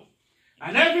God,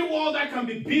 and every wall that can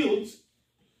be built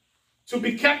to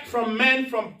be kept from men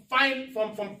from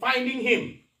finding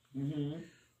him.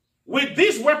 With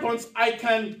these weapons, I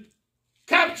can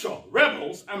capture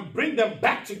rebels and bring them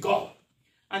back to God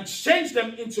and change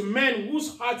them into men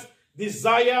whose heart's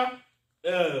desire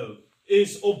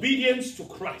is obedience to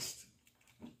Christ.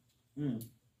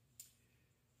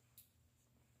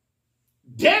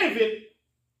 David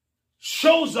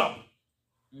shows up.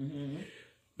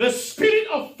 The spirit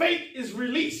of faith is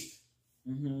released.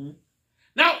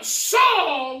 Now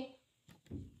Saul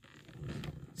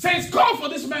says, call for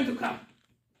this man to come.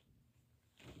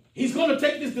 He's going to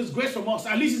take this disgrace from us.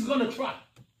 At least he's going to try.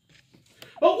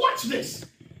 But watch this.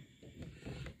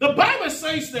 The Bible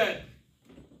says that,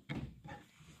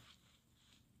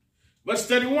 verse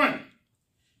 31,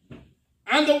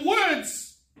 and the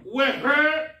words were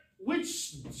heard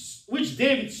which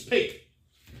David spake.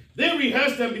 They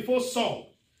rehearsed them before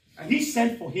Saul, and he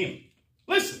sent for him.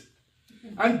 Listen.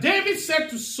 And David said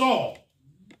to Saul,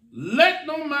 let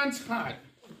no man's heart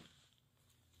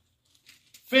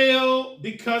fail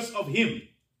because of him.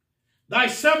 Thy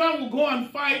servant will go and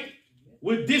fight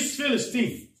with this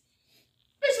Philistine.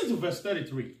 Listen to verse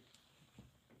 33.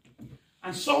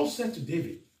 And Saul said to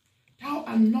David, thou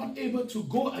art not able to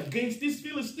go against this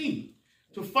Philistine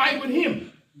to fight with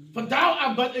him, for thou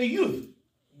art but a youth,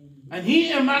 and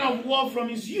he a man of war from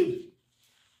his youth.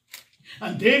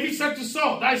 And David said to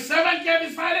Saul, thy servant gave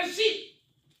his father's sheep,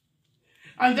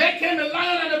 and there came a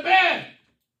lion and a bear,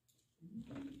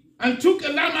 and took a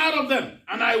lamb out of them,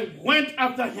 and I went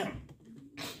after him.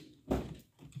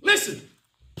 Listen,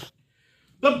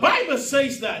 the Bible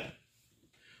says that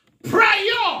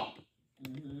prior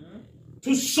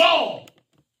to Saul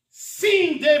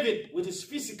seeing David with his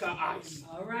physical eyes,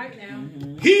 All right now.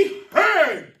 he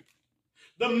heard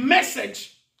the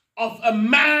message of a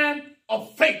man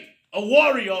of faith, a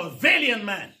warrior, a valiant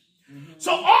man.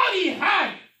 So all he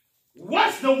had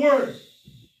was the word.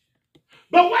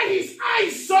 But when his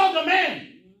eyes saw the man,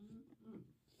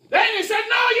 then he said,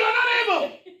 no, you're not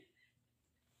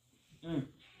able.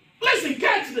 Listen,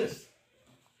 catch this.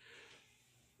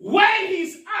 When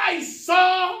his eyes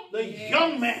saw the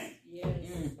young man,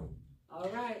 All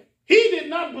right. he did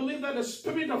not believe that the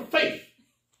spirit of faith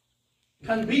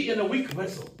can be in a weak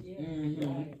vessel.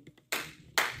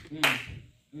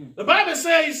 The Bible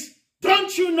says,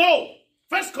 don't you know,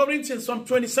 1 Corinthians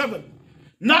 27,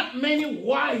 not many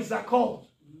wise are called.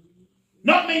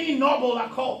 Not many noble are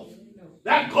called.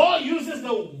 That God uses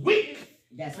the weak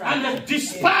and the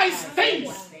despised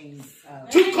things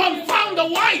to confound the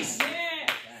wise.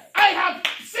 I have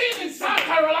seen in South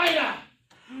Carolina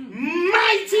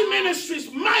mighty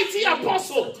ministries, mighty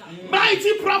apostles,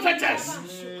 mighty prophetess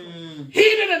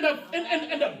hidden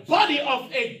in the body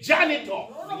of a janitor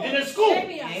in a school.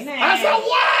 I said,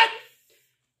 what?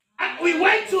 And we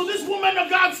went to this woman of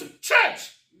God's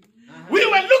church. We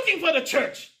were looking for the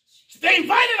church. They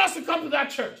invited us to come to that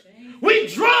church. We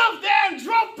drove there and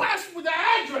drove past with the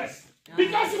address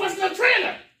because it was in the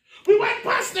trailer. We went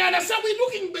past there and I said, we're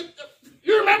looking,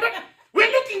 you remember?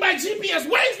 We're looking by GPS.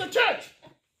 Where is the church?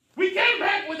 We came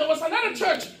back when there was another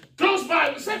church close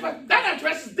by. We said, but that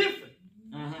address is different.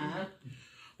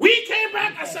 We came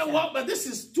back. I said, well, but this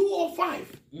is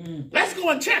 205. Let's go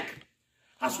and check.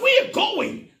 As we are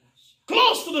going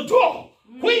close to the door,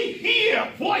 we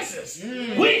hear voices.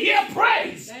 We hear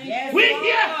praise. We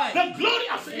hear the glory.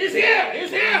 I said, it's here.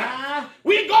 It's here.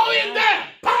 We go in there.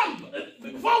 Bam!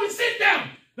 Before we sit down,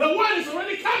 the word is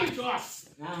already coming to us.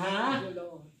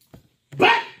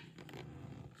 But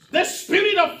the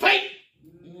spirit of faith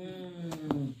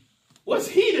was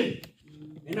hidden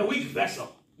in a weak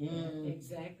vessel.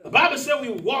 Exactly. The Bible said we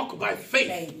walk by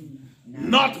faith,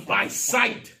 not by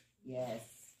sight. Yes.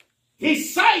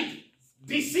 His sight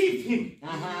deceived him.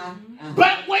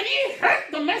 But when he heard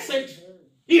the message,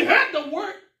 he heard the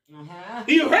word,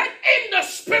 he heard in the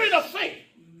spirit of faith.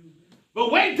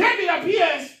 But when David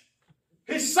appears,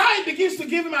 his sight begins to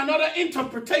give him another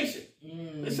interpretation.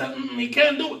 He said, he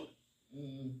can't do it.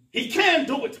 He can't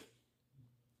do it.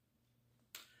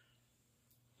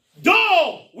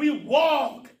 Though we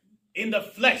walk in the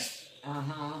flesh,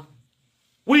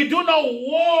 we do not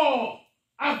war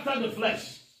after the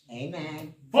flesh.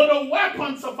 Amen. For the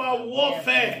weapons of our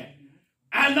warfare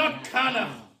are not carnal.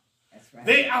 That's right.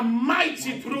 They are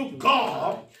mighty through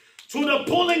God to the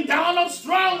pulling down of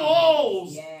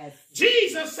strongholds. Yes.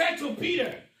 Jesus said to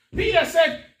Peter, Peter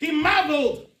said he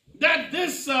marveled that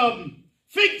this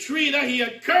fig tree that he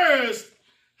had cursed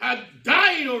had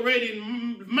died already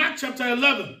in Mark chapter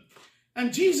 11.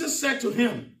 And Jesus said to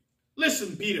him,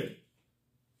 listen, Peter,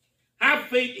 have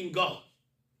faith in God.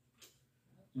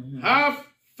 Have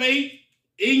faith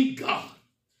in God.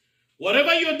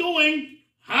 Whatever you're doing,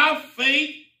 have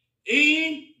faith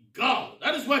in God.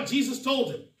 That is what Jesus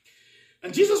told him.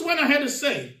 And Jesus went ahead to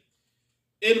say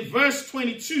in verse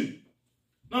 22,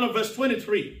 no, verse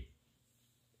 23.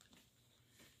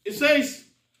 It says,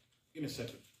 give me a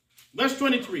second. Verse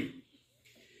 23.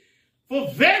 For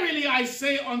verily I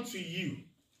say unto you,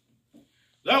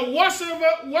 that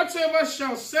whatsoever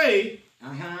shall say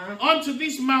unto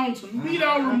this mountain, be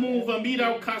thou removed and be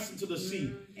thou cast into the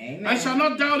sea. Amen. And shall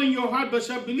not doubt in your heart, but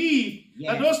shall believe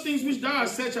that those things which thou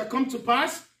hast said shall come to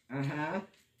pass.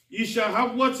 You shall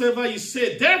have whatsoever you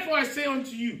say. Therefore I say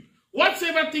unto you,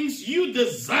 whatsoever things you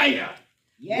desire,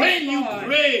 when you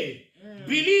pray,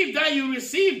 believe that you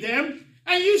receive them,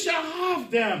 and you shall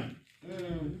have them.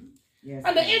 Yes.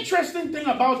 And the interesting thing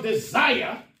about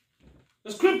desire,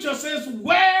 the scripture says,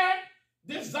 where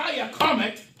desire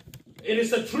cometh, it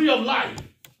is a tree of life.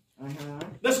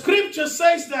 The scripture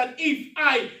says that if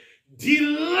I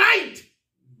delight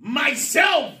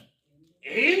myself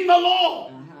in the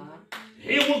Lord,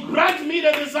 He will grant me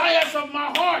the desires of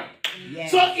my heart.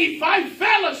 Yes. So if I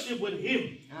fellowship with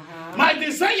Him, my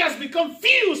desires become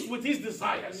fused with His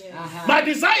desires. My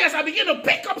desires, I begin to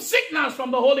pick up signals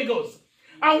from the Holy Ghost.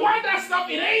 And why that stuff,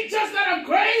 it ain't just that I'm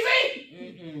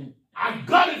crazy. I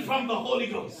got it from the Holy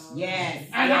Ghost. Yes.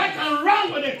 And I can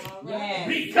run with it. Yes.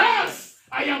 Because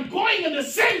I am going in the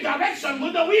same direction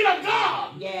with the will of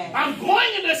God. Yes. I'm going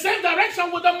in the same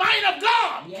direction with the mind of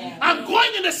God. Yes. I'm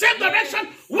going in the same direction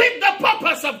with the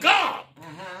purpose of God.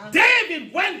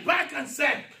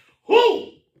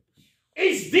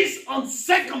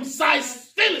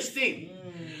 uncircumcised Philistine.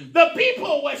 The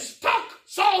people were stuck.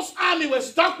 Saul's army was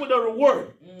stuck with the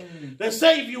reward. They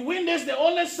say if you win this, they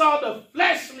only saw the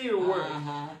fleshly reward.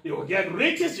 You will get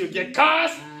riches, you get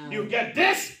cars, you get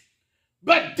this.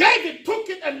 But David took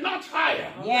it a notch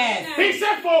higher. Yes. He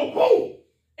said, for who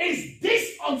is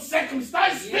this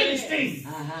uncircumcised Philistine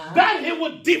that he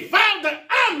would devour the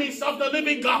armies of the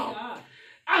living God?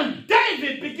 And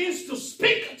David begins to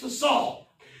speak to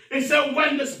Saul. He said,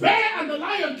 when the bear and the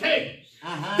lion came,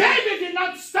 David did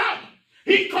not stop.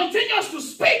 He continues to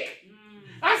speak.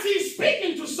 As he's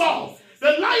speaking to Saul,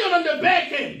 the lion and the bear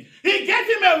came. He gave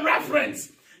him a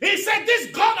reference. He said,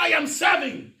 this God I am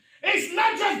serving is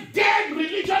not just dead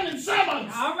religion and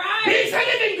sermons. All right. He's a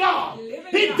living God.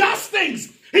 He does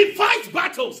things. He fights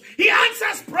battles. He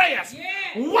answers prayers.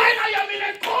 When I am in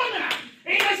a corner,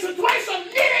 in a situation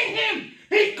needing him,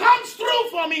 he comes through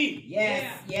for me.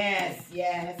 Yes, yes,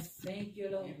 yes. Thank you,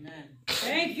 Lord. Amen.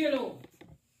 Thank you, Lord.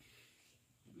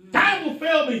 Time will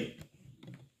fail me.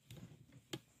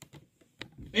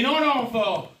 In honor of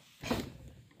our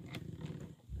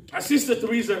sister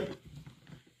Teresa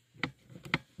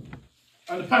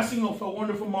and the passing of her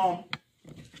wonderful mom,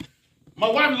 my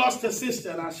wife lost her sister,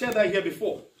 and I shared that here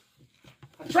before.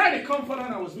 I tried to comfort her,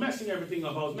 and I was messing everything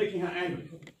up. I was making her angry.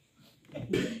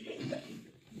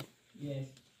 Yes.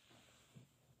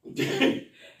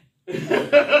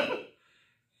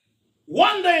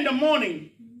 One day in the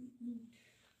morning,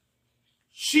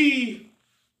 she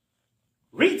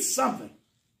reads something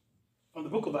from the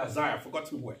book of Isaiah, I've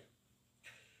forgotten where.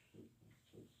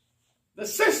 The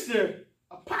sister,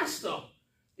 a pastor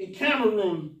in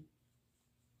Cameroon,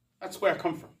 that's where I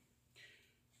come from,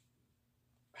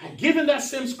 had given that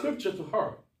same scripture to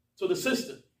her, to the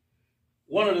sister,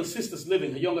 one of the sisters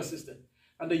living, a younger sister.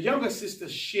 And the younger sister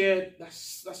shared that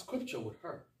scripture with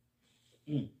her.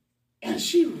 And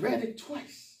she read it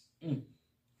twice.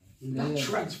 That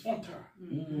transformed her.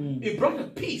 It brought a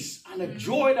peace and a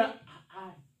joy that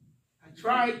I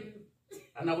tried,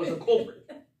 and I was a culprit.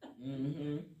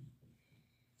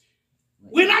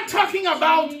 We're not talking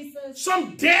about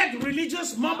some dead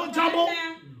religious mumbo jumbo.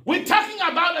 We're talking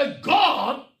about a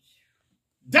God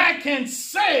that can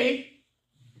say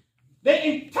the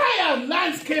entire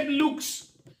landscape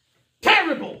looks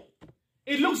terrible.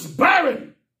 It looks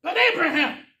barren. But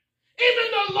Abraham,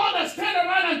 even the Lord has turned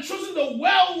around and chosen the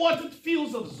well-watered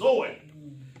fields of Zoe.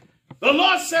 The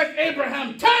Lord said,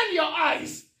 Abraham, turn your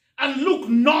eyes and look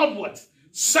northwards,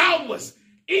 southwards,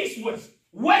 eastwards,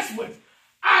 westwards.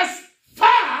 As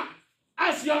far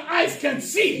as your eyes can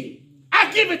see,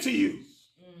 I give it to you.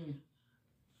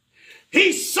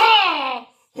 He saw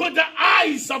with the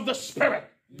eyes of the Spirit.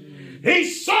 He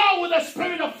saw with the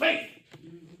spirit of faith.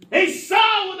 He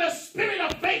saw with the spirit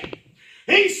of faith.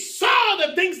 He saw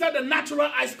the things that the natural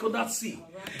eyes could not see.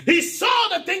 He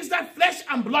saw the things that flesh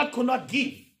and blood could not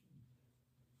give.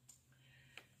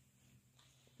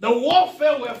 The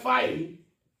warfare we're fighting,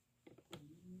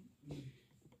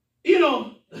 you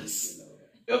know,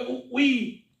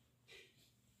 we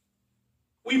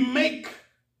make,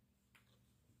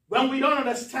 when we don't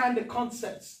understand the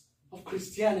concepts of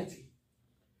Christianity,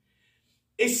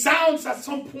 it sounds at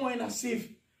some point as if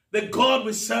the God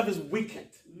we serve is wicked.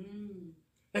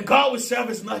 The God we serve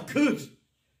is not good.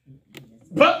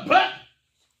 But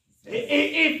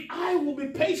if I will be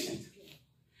patient,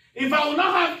 if I will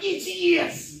not have itchy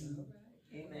ears,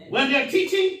 when they're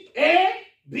teaching A,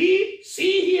 B,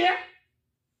 C here,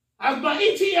 as my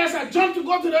itchy ears, I jump to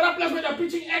go to the other place where they're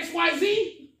preaching X, Y,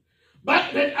 Z.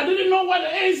 But I didn't know what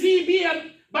the A, Z, B,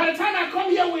 and by the time I come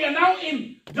here, we are now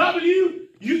in W.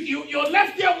 You're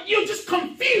left there, you're just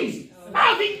confused.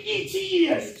 Having itchy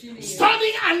ears,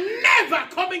 studying and never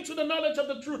coming to the knowledge of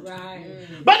the truth. Right.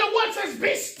 But the word says,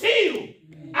 be still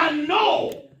and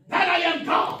know that I am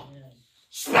God.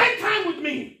 Spend time with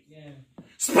me.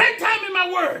 Spend time in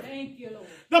my word. Thank you, Lord.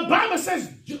 The Bible says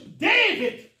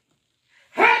David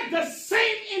had the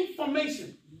same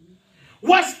information,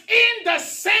 was in the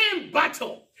same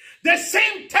battle, the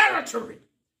same territory.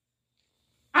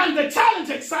 And the challenge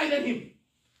excited him.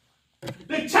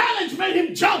 The challenge made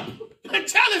him jump. The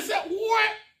challenge said,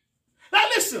 what? Now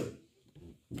listen.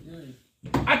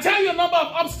 I tell you a number of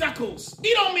obstacles.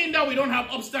 It don't mean that we don't have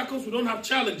obstacles, we don't have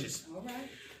challenges. All right.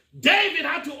 David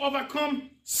had to overcome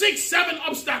 6, 7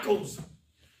 obstacles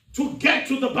to get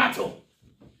to the battle,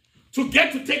 to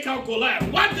get to take out Goliath.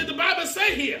 What did the Bible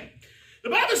say here? The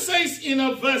Bible says in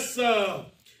verse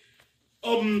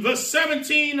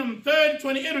 17, 30,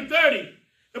 28 to 30,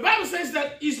 the Bible says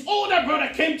that his older brother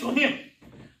came to him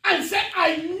and said,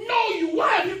 I know you.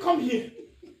 Why have you come here?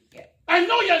 I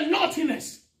know your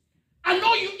naughtiness. I I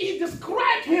know you, he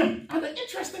described him. And the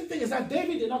interesting thing is that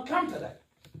David did not counter that.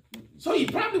 So he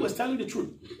probably was telling the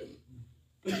truth.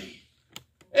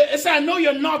 It said, I know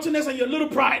your naughtiness and your little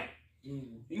pride.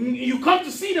 You come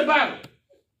to see the battle.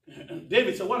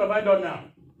 David said, what have I done now?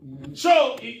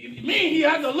 So, he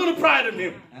had a little pride in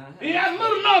him. He had a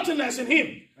little naughtiness in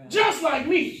him. Just like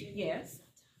me. Yes.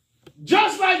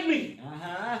 Just like me.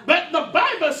 But the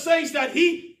Bible says that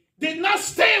he did not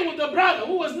stay with the brother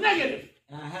who was negative.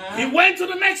 He went to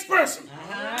the next person.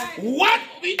 What?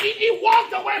 He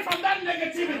walked away from that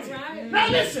negativity. Now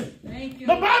listen.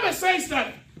 The Bible says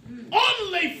that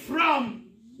only from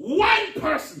one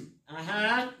person.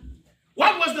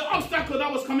 What was the obstacle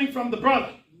that was coming from the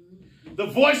brother? The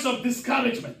voice of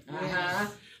discouragement.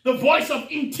 The voice of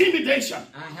intimidation.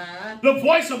 The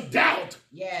voice of doubt.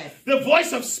 Yes. The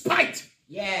voice of spite.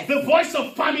 Yes. The voice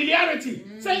of familiarity.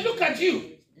 Say, look at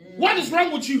you. What is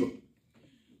wrong with you?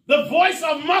 The voice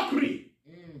of mockery.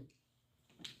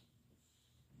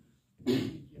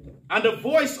 And the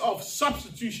voice of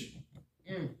substitution.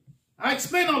 I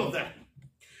explain all of that.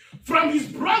 From his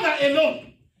brother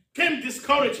alone came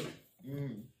discouragement.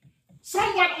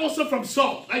 Somewhat also from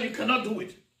Saul, that you cannot do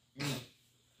it.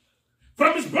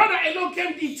 From his brother alone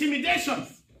came intimidation.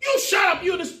 You shut up,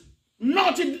 you this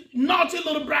naughty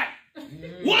little brat.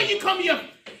 Why you come here?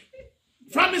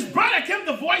 From his brother came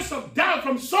the voice of doubt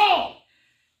from Saul.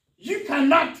 You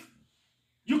cannot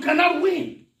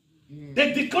win.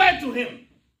 They declared to him.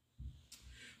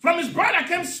 From his brother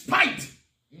came spite.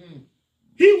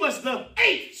 He was the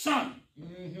 8th son.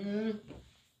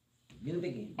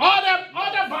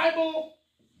 Other Bible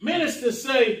ministers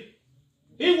say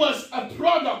he was a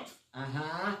product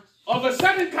of a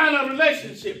certain kind of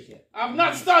relationship. I've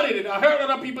not studied it. I heard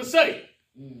other people say.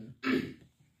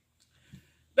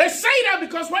 They say that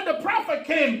because when the prophet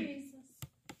came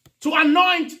to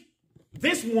anoint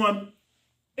this one,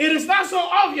 it is not so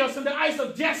obvious in the eyes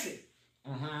of Jesse.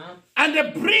 And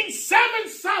they bring 7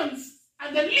 sons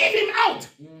and they leave him out.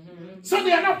 So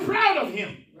they are not proud of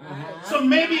him. So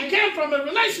maybe it came from a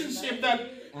relationship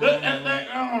that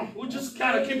we just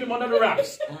kind of keep him under the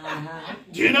wraps.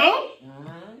 Do you know?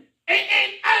 And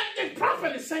the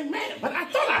prophet is saying, man, but I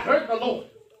thought I heard the Lord.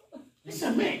 He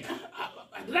said, man,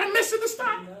 did I miss it this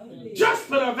time? Just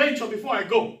for the adventure before I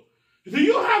go. Do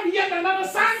you have yet another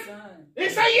son? He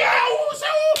said, yeah.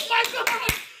 Oh my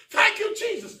God. Thank you,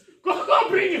 Jesus. Go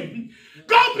bring him.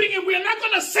 Go bring him. We're not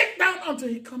going to sit down until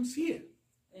he comes here.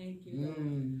 Thank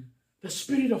you. The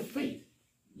spirit of faith.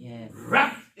 Yes.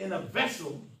 Wrapped in a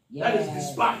vessel that is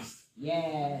despised.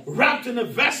 Yes. Wrapped in a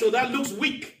vessel that looks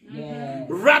weak. Yes.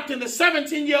 Wrapped in a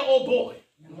 17-year-old boy.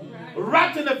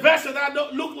 Wrapped in a vessel that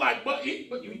don't look like,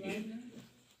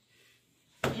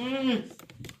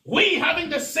 we having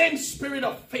the same spirit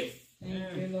of faith.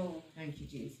 Thank you, Lord. Thank you,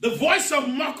 Jesus. The voice of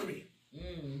mockery.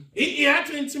 He had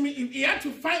to intimidate. He had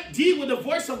to deal with the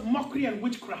voice of mockery and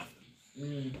witchcraft.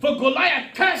 For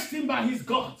Goliath cursed him by his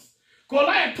gods.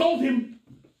 Goliath told him,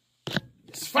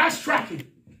 fast tracking,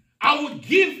 I will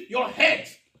give your head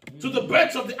to the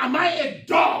birds of the... Am I a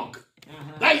dog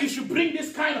that you should bring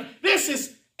this kind of... This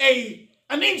is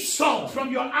an insult from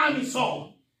your army,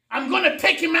 Saul. I'm going to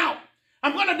take him out.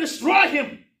 I'm going to destroy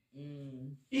him.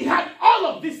 He had all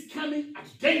of this coming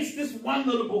against this one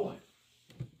little boy.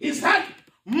 He's had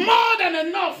more than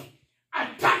enough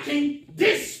attacking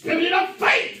this spirit of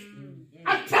faith.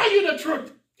 I tell you the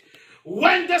truth.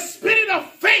 When the spirit of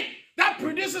faith that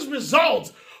produces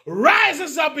results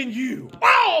rises up in you,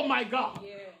 oh my God,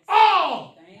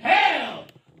 all hell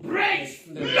breaks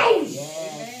loose.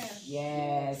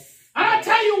 Yes. And I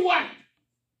tell you what,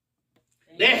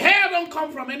 the hair don't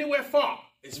come from anywhere far.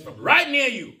 It's from right near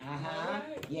you.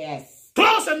 Yes.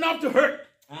 Close enough to hurt.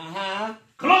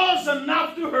 Close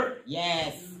enough to hurt.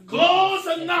 Yes. Close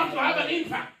enough to have an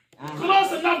impact.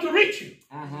 Close enough to reach you.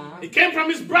 It came from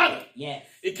his brother. Yes.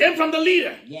 It came from the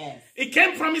leader. Yes. It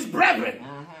came from his brethren.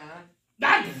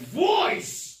 That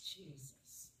voice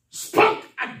spoke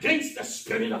against the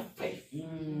spirit of faith.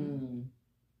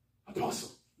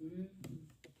 Apostle,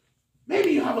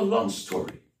 maybe you have a long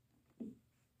story.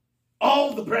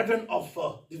 All the brethren of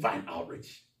divine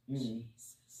outreach,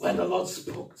 when the Lord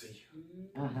spoke to you.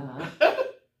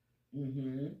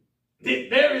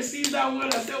 Did they receive that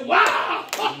word and say, wow,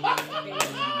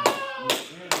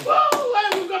 well,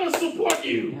 we're going to support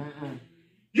you.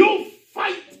 You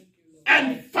fight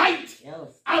and fight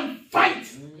and fight.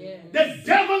 The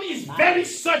devil is very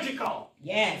surgical.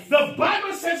 Yes. The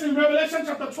Bible says in Revelation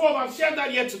chapter 12, I've shared that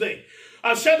here today.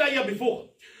 I've shared that here before.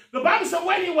 The Bible says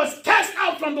when he was cast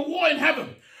out from the war in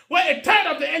heaven, where a third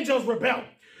of the angels rebelled,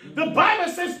 the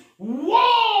Bible says,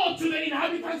 woe to the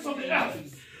inhabitants of the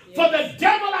earth. For the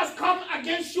devil has come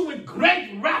against you with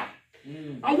great wrath.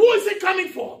 And who is he coming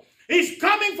for? He's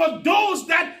coming for those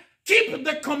that keep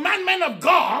the commandment of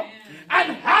God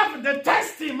and have the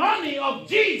testimony of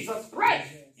Jesus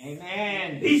Christ.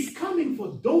 Amen. He's coming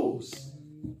for those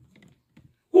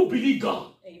who believe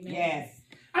God. Amen. Yes.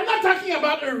 I'm not talking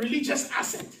about a religious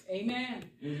accent.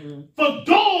 Amen. For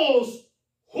those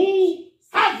who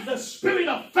have the spirit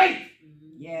of faith,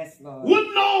 Yes, Lord.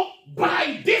 would know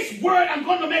by this word I'm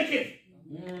going to make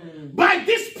it. By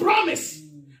this promise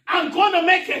I'm going to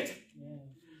make it.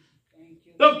 Thank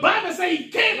you. The Bible says he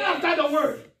came after the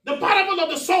word. The parable of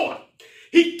the sower.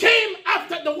 He came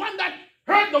after the one that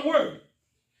heard the word.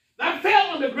 That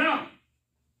fell on the ground.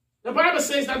 The Bible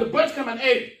says that the birds come and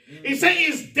ate. He said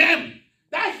it's them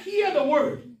that hear the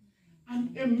word.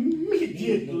 And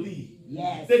immediately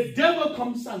the devil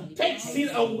comes and takes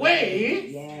it away.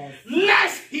 Yes.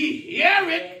 Lest he hear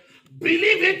it,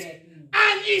 believe it,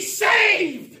 and is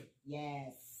saved.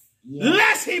 Yes.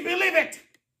 Lest he believe it.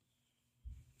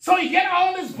 So you get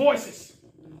all these voices.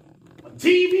 On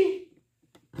TV,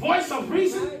 voice of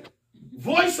reason,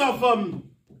 voice of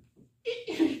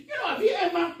you know, have you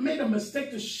ever made a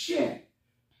mistake to share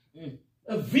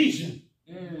a vision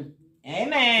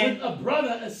Amen. with a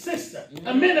brother, a sister,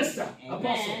 a minister,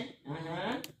 apostle?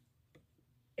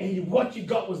 And what you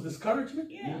got was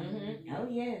discouragement? Oh,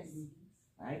 yes.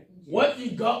 Right. What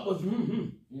you got was,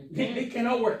 it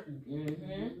cannot work.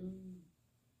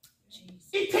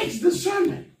 It takes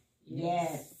discernment.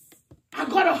 Yes. I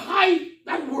got to hide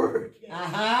that word.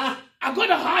 I got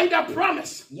to hide that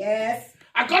promise. Yes.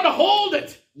 I got to hold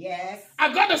it. Yes.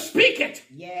 I got to speak it.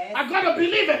 Yes. I got to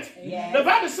believe it. Yes. The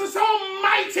Bible says how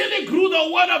mightily grew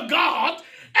the word of God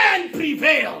and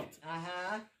prevailed.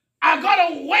 I got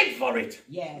to wait for it.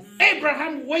 Yes.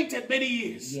 Abraham waited many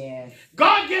years. Yes.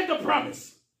 God gave the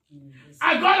promise.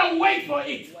 I got to wait for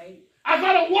it. I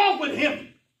got to walk with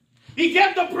him. He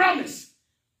gave the promise.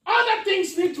 Other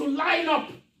things need to line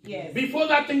up before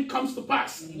that thing comes to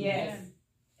pass. Yes.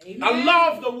 Amen. I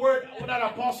love the word that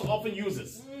apostle often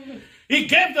uses. He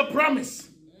gave the promise.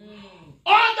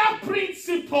 Other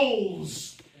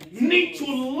principles need to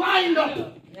line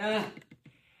up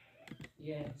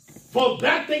for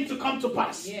that thing to come to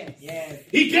pass. Yes.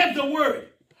 He gave the word.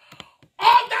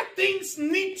 Other things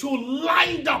need to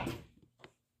line up.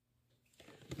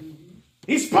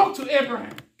 He spoke to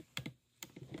Abraham.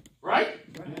 Right?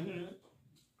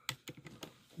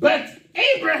 But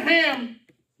Abraham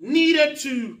needed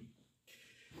to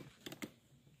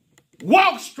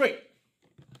walk straight.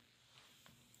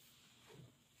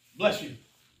 Bless you.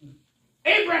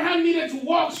 Abraham needed to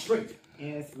walk straight.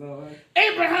 Yes, Lord.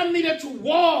 Abraham needed to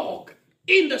walk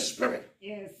in the spirit.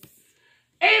 Yes.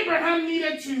 Abraham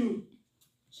needed to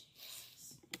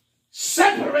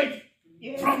separate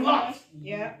from Lot.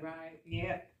 Yeah. Right.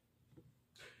 Yeah.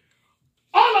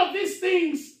 All of these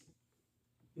things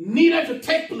needed to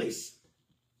take place.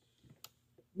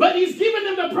 But he's given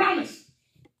them the promise.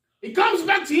 He comes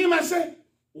back to him and says,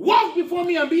 walk before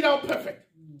me and be thou perfect.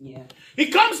 Yeah. He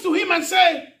comes to him and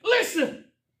says, listen,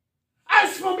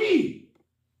 as for me,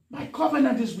 my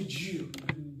covenant is with you.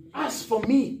 As for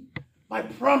me, my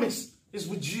promise is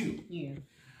with you. Yeah.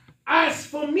 As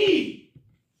for me,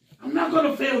 I'm not going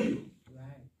to fail you.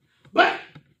 Right. But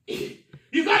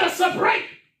you got to separate.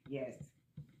 Yes.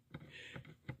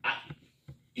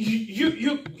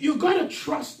 You got to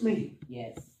trust me.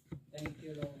 Yes. Thank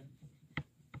you, Lord.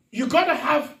 You got to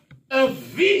have a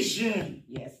vision.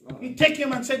 Yes, Lord. You take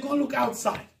him and say, go look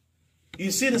outside.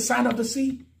 You see the sign of the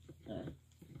sea?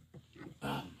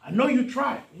 I know you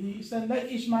tried. He said,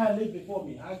 let Ishmael live before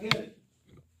me. I get it.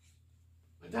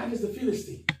 But that is the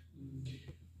Philistine.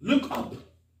 Look up.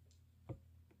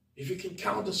 If you can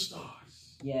count the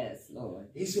stars. Yes, Lord.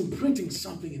 He's imprinting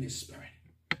something in his spirit.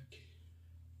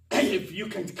 And if you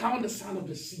can count the sound of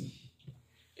the sea,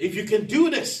 if you can do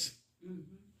this,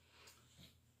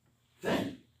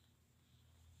 then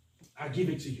I give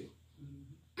it to you.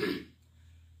 The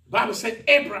Bible said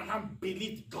Abraham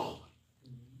believed God.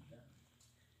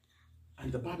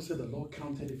 And the Bible said the Lord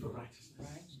counted it for righteousness.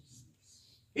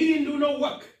 He didn't do no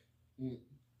work.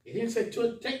 He didn't say,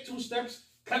 take 2 steps,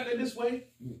 cut it this way,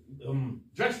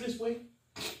 dress this way,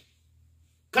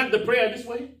 cut the prayer this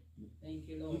way. Thank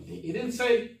you, Lord. He didn't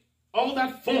say all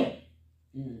that form.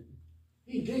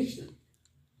 He engaged them.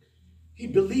 He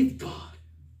believed God.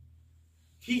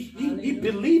 He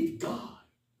believed God.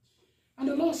 And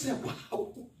the Lord said,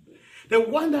 wow, the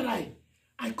one that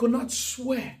I could not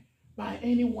swear by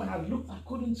anyone. I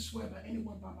couldn't swear by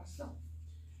anyone by myself.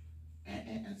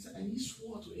 And he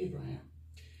swore to Abraham.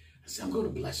 I said, I'm going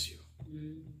to bless you.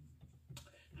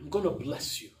 I'm going to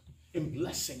bless you. In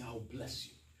blessing, I'll bless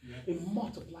you. Yes. In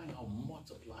multiplying, I'll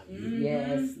multiply you.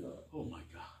 Yes, Lord. Oh my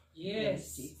God.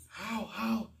 Yes.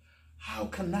 How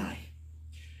can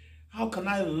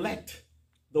I let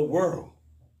the world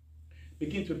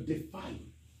begin to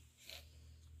define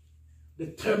the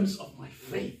terms of my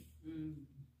faith?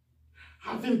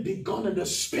 Having begun in the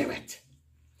spirit,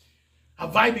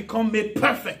 have I become made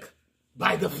perfect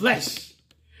by the flesh?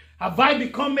 Have I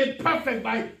become made perfect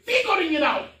by figuring it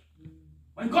out?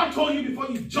 When God told you before,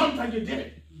 you jumped and you did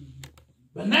it.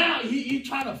 But now you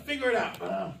trying to figure it out.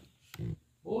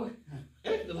 Boy,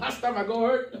 the last time I got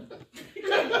hurt, we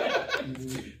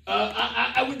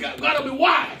gotta be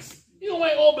wise. You know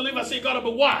why old believers say you gotta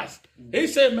be wise? He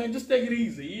said, man, just take it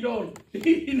easy. You don't,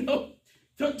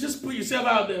 don't just put yourself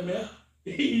out there, man.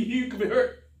 You could be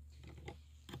hurt.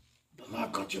 The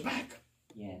Lord got your back.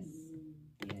 Yes.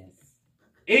 Yes.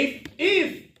 If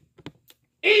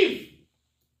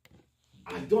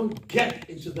I don't get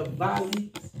into the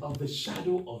valley of the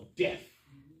shadow of death.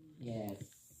 Yes.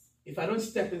 If I don't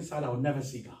step inside, I'll never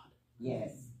see God.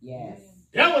 Yes. Yes.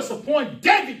 There was a point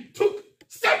David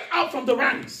stepped out from the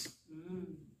ranks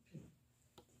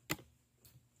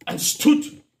and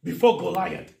stood before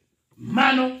Goliath,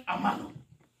 mano a mano.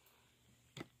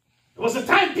 There was a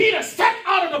time Peter stepped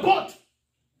out of the boat,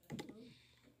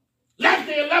 left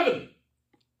the 11.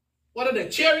 Whether they're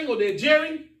cheering or they're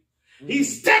jeering, he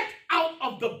stepped out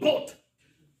of the boat.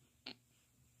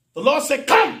 The Lord said,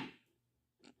 come.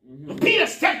 And Peter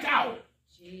stepped out.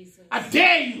 Jesus. I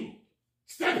dare you.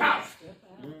 Step out.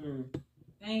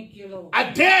 Thank you, Lord.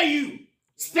 I dare you.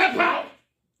 Step out.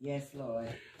 Yes, Lord.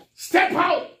 Step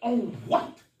out on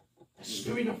what the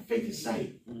spirit of faith is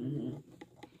saying.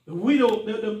 The widow,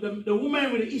 the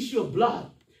woman with the issue of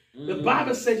blood. The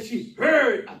Bible says she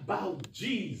heard about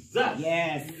Jesus.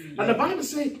 Yes. And the Bible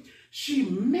says she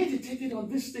meditated on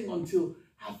this thing until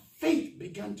her faith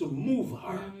began to move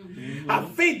her. Her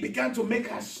faith began to make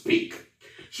her speak.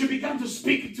 She began to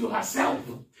speak to herself.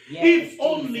 Yes, if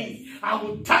only I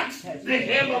would touch the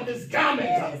hem of his garment.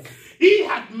 Yes. He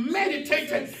had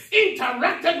meditated,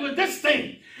 interacted with this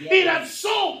thing. Yes. It had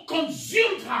so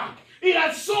consumed her. It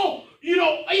had so,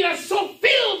 it had so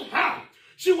filled her.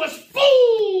 She was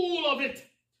full of it.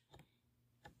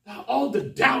 Now, all the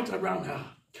doubt around her,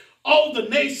 all the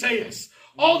naysayers,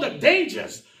 all the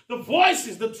dangers, the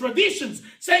voices, the traditions,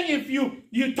 saying if you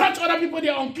touch other people,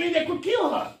 they're unclean, they could kill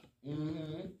her.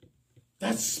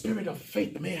 That spirit of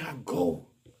faith made her go.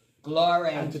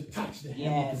 Glory. And to touch the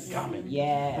hem of his garment.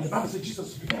 Yes. And the Bible says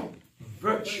Jesus felt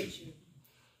virtue.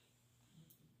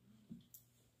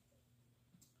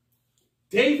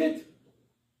 David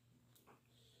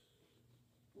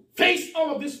faced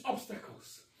all of these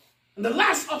obstacles. And the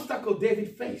last obstacle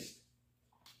David faced,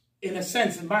 in a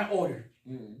sense, in my order,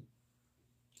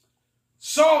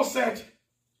 Saul said,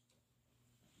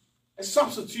 a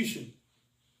substitution,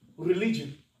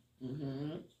 religion.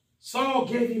 Saul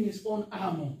gave him his own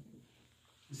armor.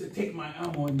 He said, take my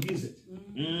armor and use it.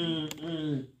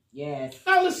 Yes.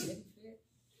 Now listen.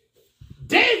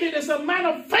 David is a man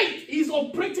of faith. He's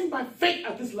operating by faith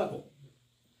at this level.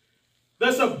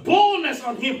 There's a boldness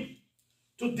on him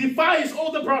to defy his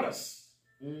older brothers.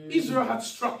 Israel had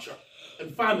structure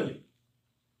and family,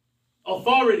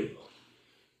 authority.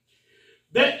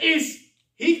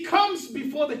 He comes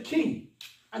before the king,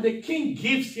 and the king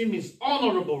gives him his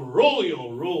honorable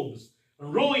royal robes,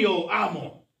 royal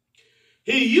armor.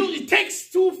 He takes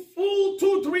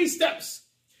 3 steps.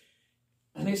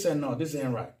 And he said, no, this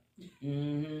ain't right.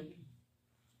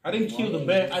 I didn't kill the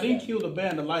bear. I didn't kill the bear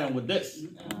and the lion with this.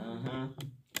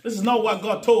 This is not what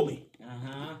God told me.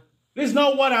 This is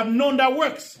not what I've known that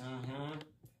works.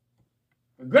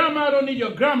 Grandma don't need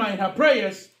your grandma in her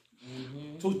prayers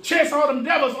to chase all them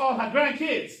devils, all her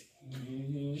grandkids.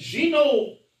 She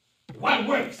know what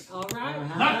works. All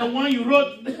right. Not the one you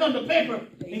wrote on the paper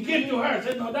and gave to her.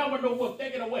 Said, no, that one don't work.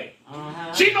 Take it away.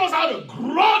 She knows how to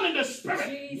groan in the spirit.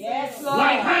 Yes, Lord.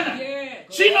 Like Hannah. Yeah.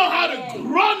 She knows how to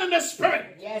groan in the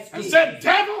spirit. Yes, and said,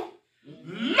 devil,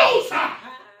 lose her.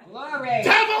 Glory.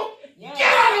 Devil, yes.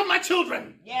 Get out of my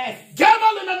children. Yes.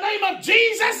 Devil, in the name of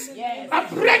Jesus, yes. I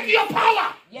break your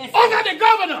power yes. over the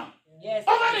governor. Yes.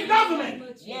 Over the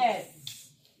government. Yes.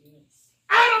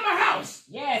 Out of my house.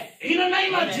 Yes. In the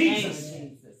name of Jesus.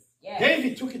 Yes.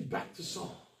 David took it back to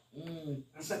Saul. And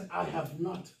said,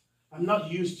 I'm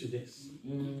not used to this.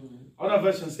 Other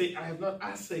versions say, I have not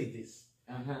assayed this.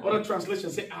 Other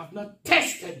translations say, I have not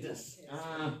tested this.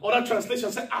 Other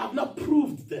translations say, I have not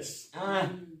proved this.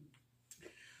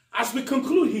 As we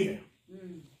conclude here.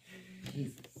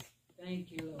 Jesus.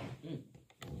 Thank you, Lord.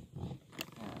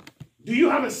 Do you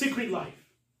have a secret life?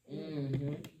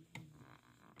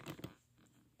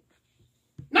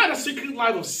 secret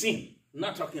life of sin? I'm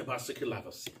not talking about secret life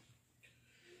of sin.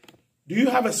 Do you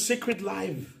have a secret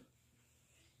life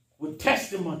with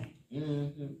testimony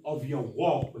of your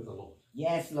walk with the Lord?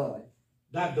 Yes, Lord.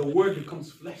 That the word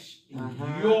becomes flesh in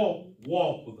your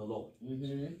walk with the Lord.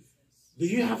 Do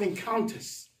you have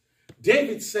encounters?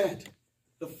 David said,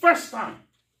 the first time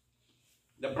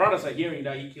the brothers are hearing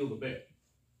that he killed the bear,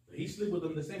 he slept with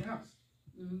them in the same house.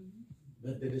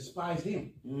 But they despised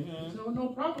him. He said, oh, no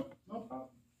problem. No problem.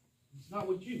 It's not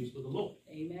with you. It's with the Lord.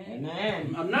 Amen.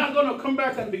 Amen. I'm not going to come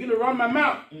back and begin to run my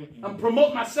mouth and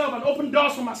promote myself and open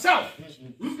doors for myself.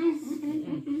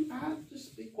 I'll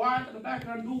just be quiet in the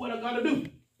background and do what I got to do.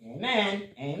 Amen.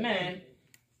 Amen.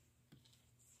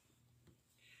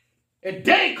 A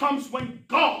day comes when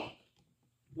God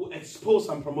will expose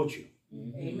and promote you.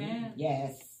 Amen.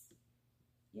 Yes.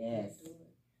 Yes.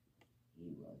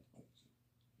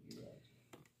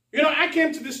 You know, I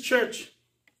came to this church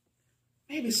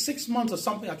maybe 6 months or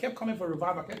something. I kept coming for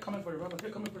revival. I kept coming for revival. I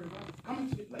kept coming for revival. Coming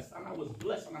to be blessed. And I was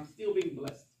blessed. And I'm still being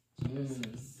blessed.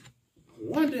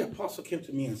 One day, Apostle came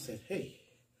to me and said, hey,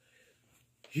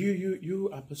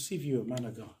 I perceive you a man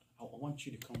of God. I want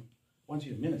you to come. I want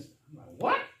you to minister. I'm like,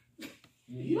 what?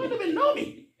 You don't even know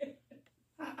me.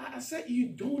 I said, you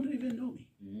don't even know me.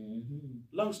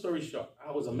 Long story short,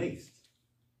 I was amazed.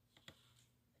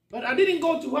 But I didn't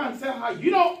go to her and say, hi,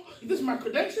 you know, this is my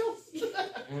credentials.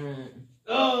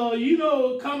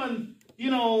 Come and,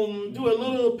 do a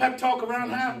little pep talk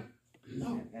around her.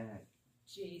 No.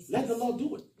 Jesus. Let the Lord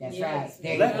do it. That's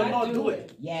right. Let the Lord do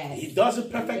it. Yes. He does it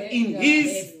perfect in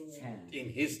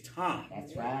his time.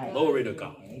 That's right. Glory to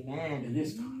God. Amen. In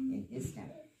his time. In his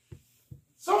time.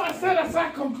 So I said, as I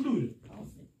concluded,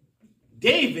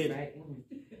 David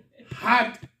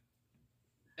had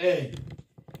a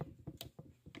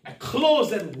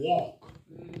closet walk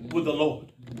with the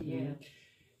Lord. Yeah.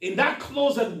 In that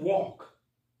closet walk,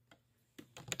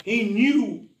 he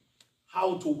knew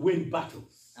how to win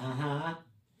battles.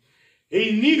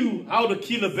 He knew how to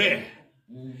kill a bear.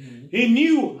 He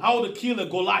knew how to kill a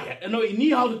Goliath. He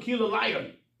knew how to kill a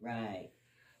lion. Right.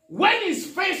 When he's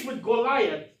faced with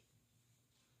Goliath,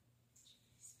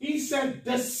 he said,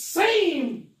 the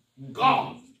same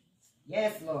God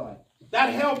Yes, Lord.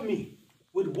 that helped me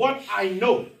with what I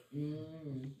know,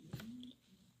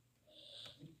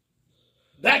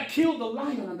 that killed the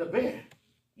lion and the bear,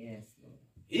 Yes, Lord.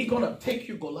 he's going to take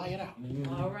you Goliath out.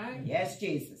 All right. Yes,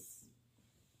 Jesus.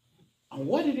 And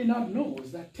what he did not know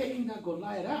is that taking that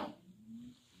Goliath out,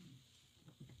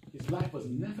 his life was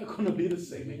never going to be the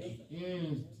same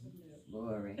again.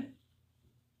 Glory.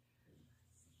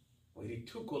 When he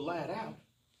took Goliath out,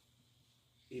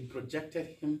 he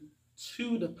projected him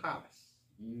to the palace,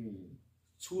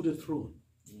 to the throne,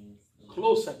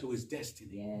 closer to his destiny.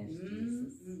 Yes,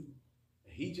 Jesus.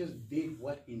 He just did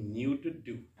what he knew to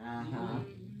do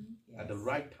at the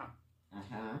right time.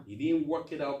 He didn't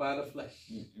work it out by the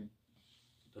flesh.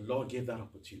 The Lord gave that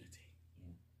opportunity.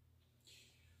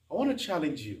 I want to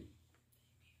challenge you.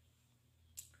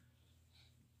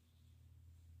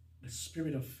 The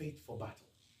spirit of faith for battle.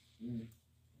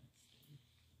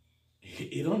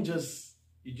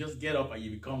 You just get up and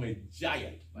you become a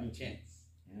giant by chance.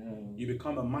 You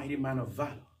become a mighty man of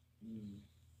valor.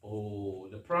 Oh,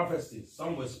 the prophecies.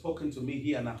 Some were spoken to me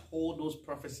here, and I hold those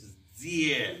prophecies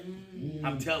dear.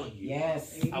 I'm telling you.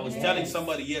 Yes. I was telling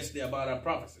somebody yesterday about our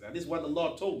prophecy. Now, this is what the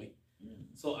Lord told me.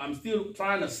 So I'm still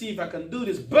trying to see if I can do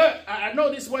this. But I know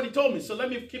this is what he told me. So let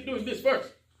me keep doing this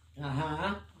first.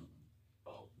 Oh,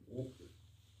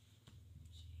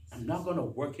 I'm not going to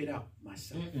work it out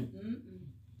myself.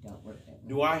 Don't work that way.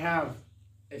 Do I have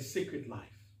a secret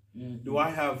life? Do I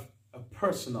have a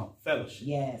personal fellowship?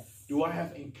 Yes. Do I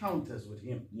have encounters with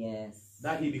him? Yes.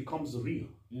 That he becomes real.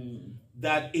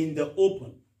 That in the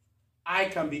open, I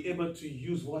can be able to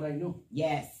use what I know.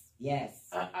 Yes. Yes.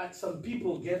 Some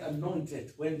people get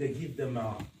anointed when they give them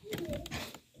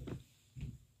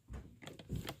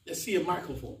they see a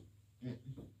microphone.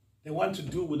 They want to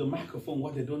do with the microphone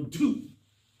what they don't do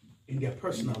in their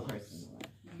personal lives.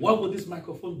 What would this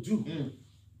microphone do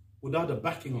without the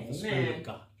backing of the Spirit of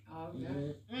God?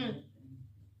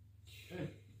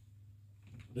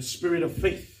 The spirit of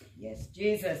faith. Yes,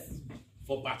 Jesus.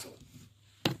 For battle.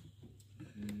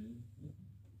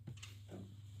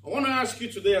 I want to ask you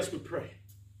today as we pray.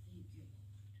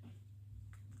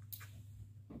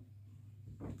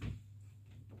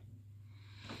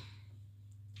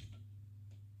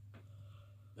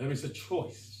 There is a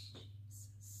choice.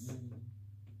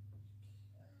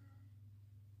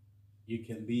 You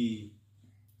can be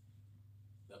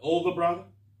the older brother.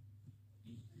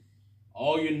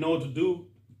 All you know to do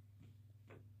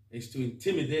is to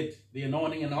intimidate the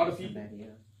anointing in other people. Somebody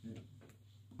else.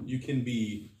 You can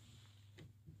be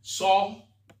Saul,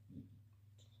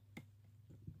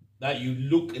 that you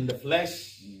look in the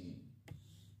flesh,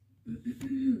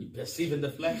 you perceive in the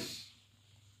flesh.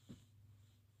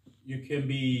 You can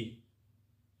be,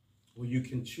 or you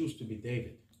can choose to be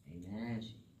David. Amen.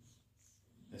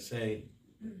 And say,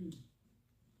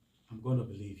 I'm going to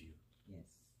believe you. Yes.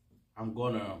 I'm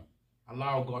going to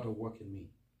allow God to work in me.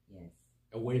 Yes.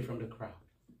 Away from the crowd.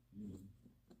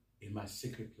 In my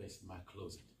secret place, in my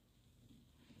closet.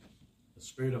 The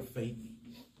spirit of faith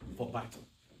for battle.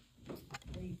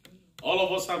 All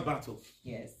of us have battles.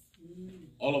 Yes.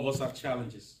 All of us have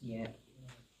challenges. Yeah.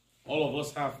 All of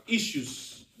us have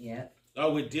issues Yeah.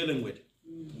 that we're dealing with.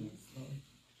 Yes, Lord.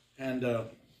 And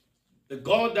the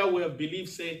God that we have believed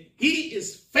say, He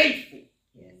is faithful.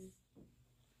 Yes.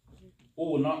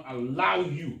 Who will not allow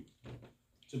you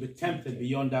to be tempted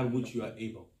beyond that which you are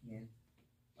able. Yeah.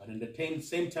 But in the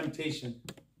same temptation,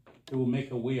 He will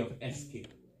make a way of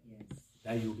escape Yes.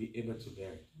 that you'll be able to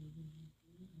bear it.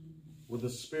 With the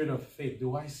spirit of faith,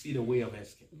 do I see the way of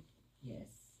escape?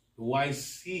 Yes. Do I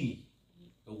see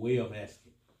the way of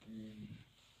escape?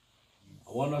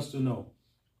 I want us to know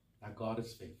that God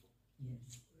is faithful.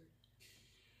 Yes.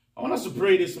 I want us to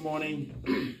pray this morning.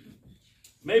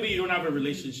 Maybe you don't have a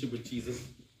relationship with Jesus.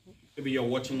 Maybe you're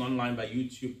watching online by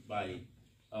YouTube, by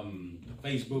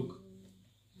Facebook.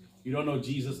 You don't know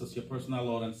Jesus as your personal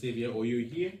Lord and Savior, or you're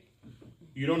here.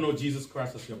 You don't know Jesus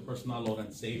Christ as your personal Lord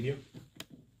and Savior.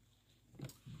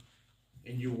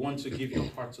 And you want to give your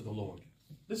heart to the Lord.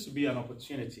 This would be an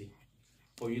opportunity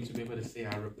for you to be able to say,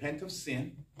 I repent of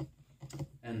sin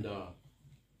and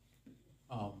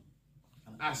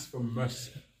ask for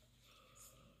mercy.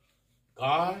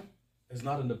 God is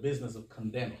not in the business of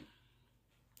condemning.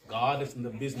 God is in the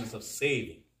business of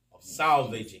saving, of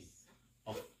salvaging,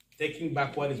 of taking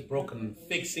back what is broken and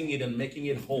fixing it and making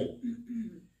it whole.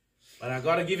 But I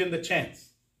got to give him the chance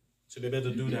to be able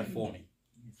to do that for me.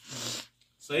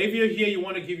 So if you're here, you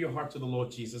want to give your heart to the Lord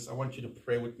Jesus, I want you to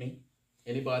pray with me.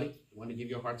 Anybody? You want to give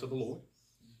your heart to the Lord?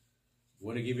 You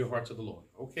want to give your heart to the Lord.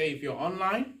 Okay, if you're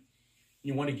online,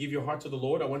 you want to give your heart to the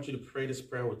Lord, I want you to pray this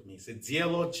prayer with me. Say, Dear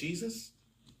Lord Jesus,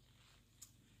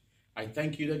 I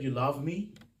thank you that you love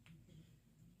me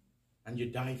and you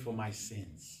died for my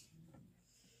sins.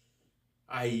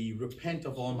 I repent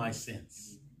of all my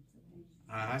sins.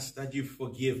 I ask that you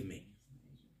forgive me.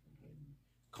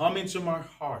 Come into my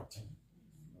heart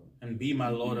and be my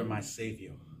Lord and my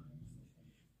Savior.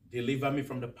 Deliver me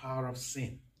from the power of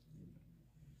sin.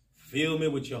 Fill me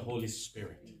with your Holy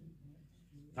Spirit.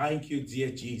 Thank you,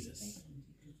 dear Jesus,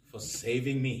 for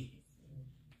saving me.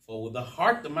 For with the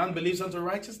heart the man believes unto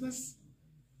righteousness,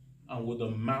 and with the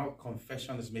mouth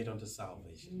confession is made unto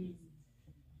salvation.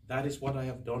 That is what I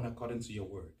have done according to your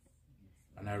word.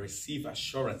 And I receive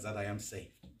assurance that I am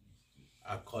saved,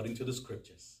 according to the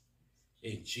scriptures.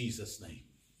 In Jesus' name.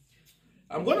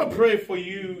 I'm going to pray for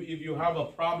you if you have a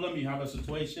problem, you have a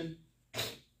situation.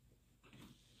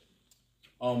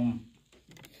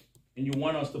 And you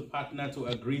want us to partner to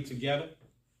agree together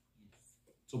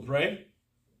to pray.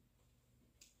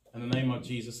 In the name of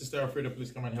Jesus. Sister Alfreda,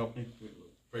 please come and help me. We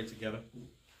pray together.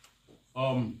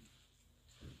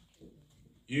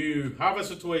 You have a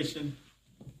situation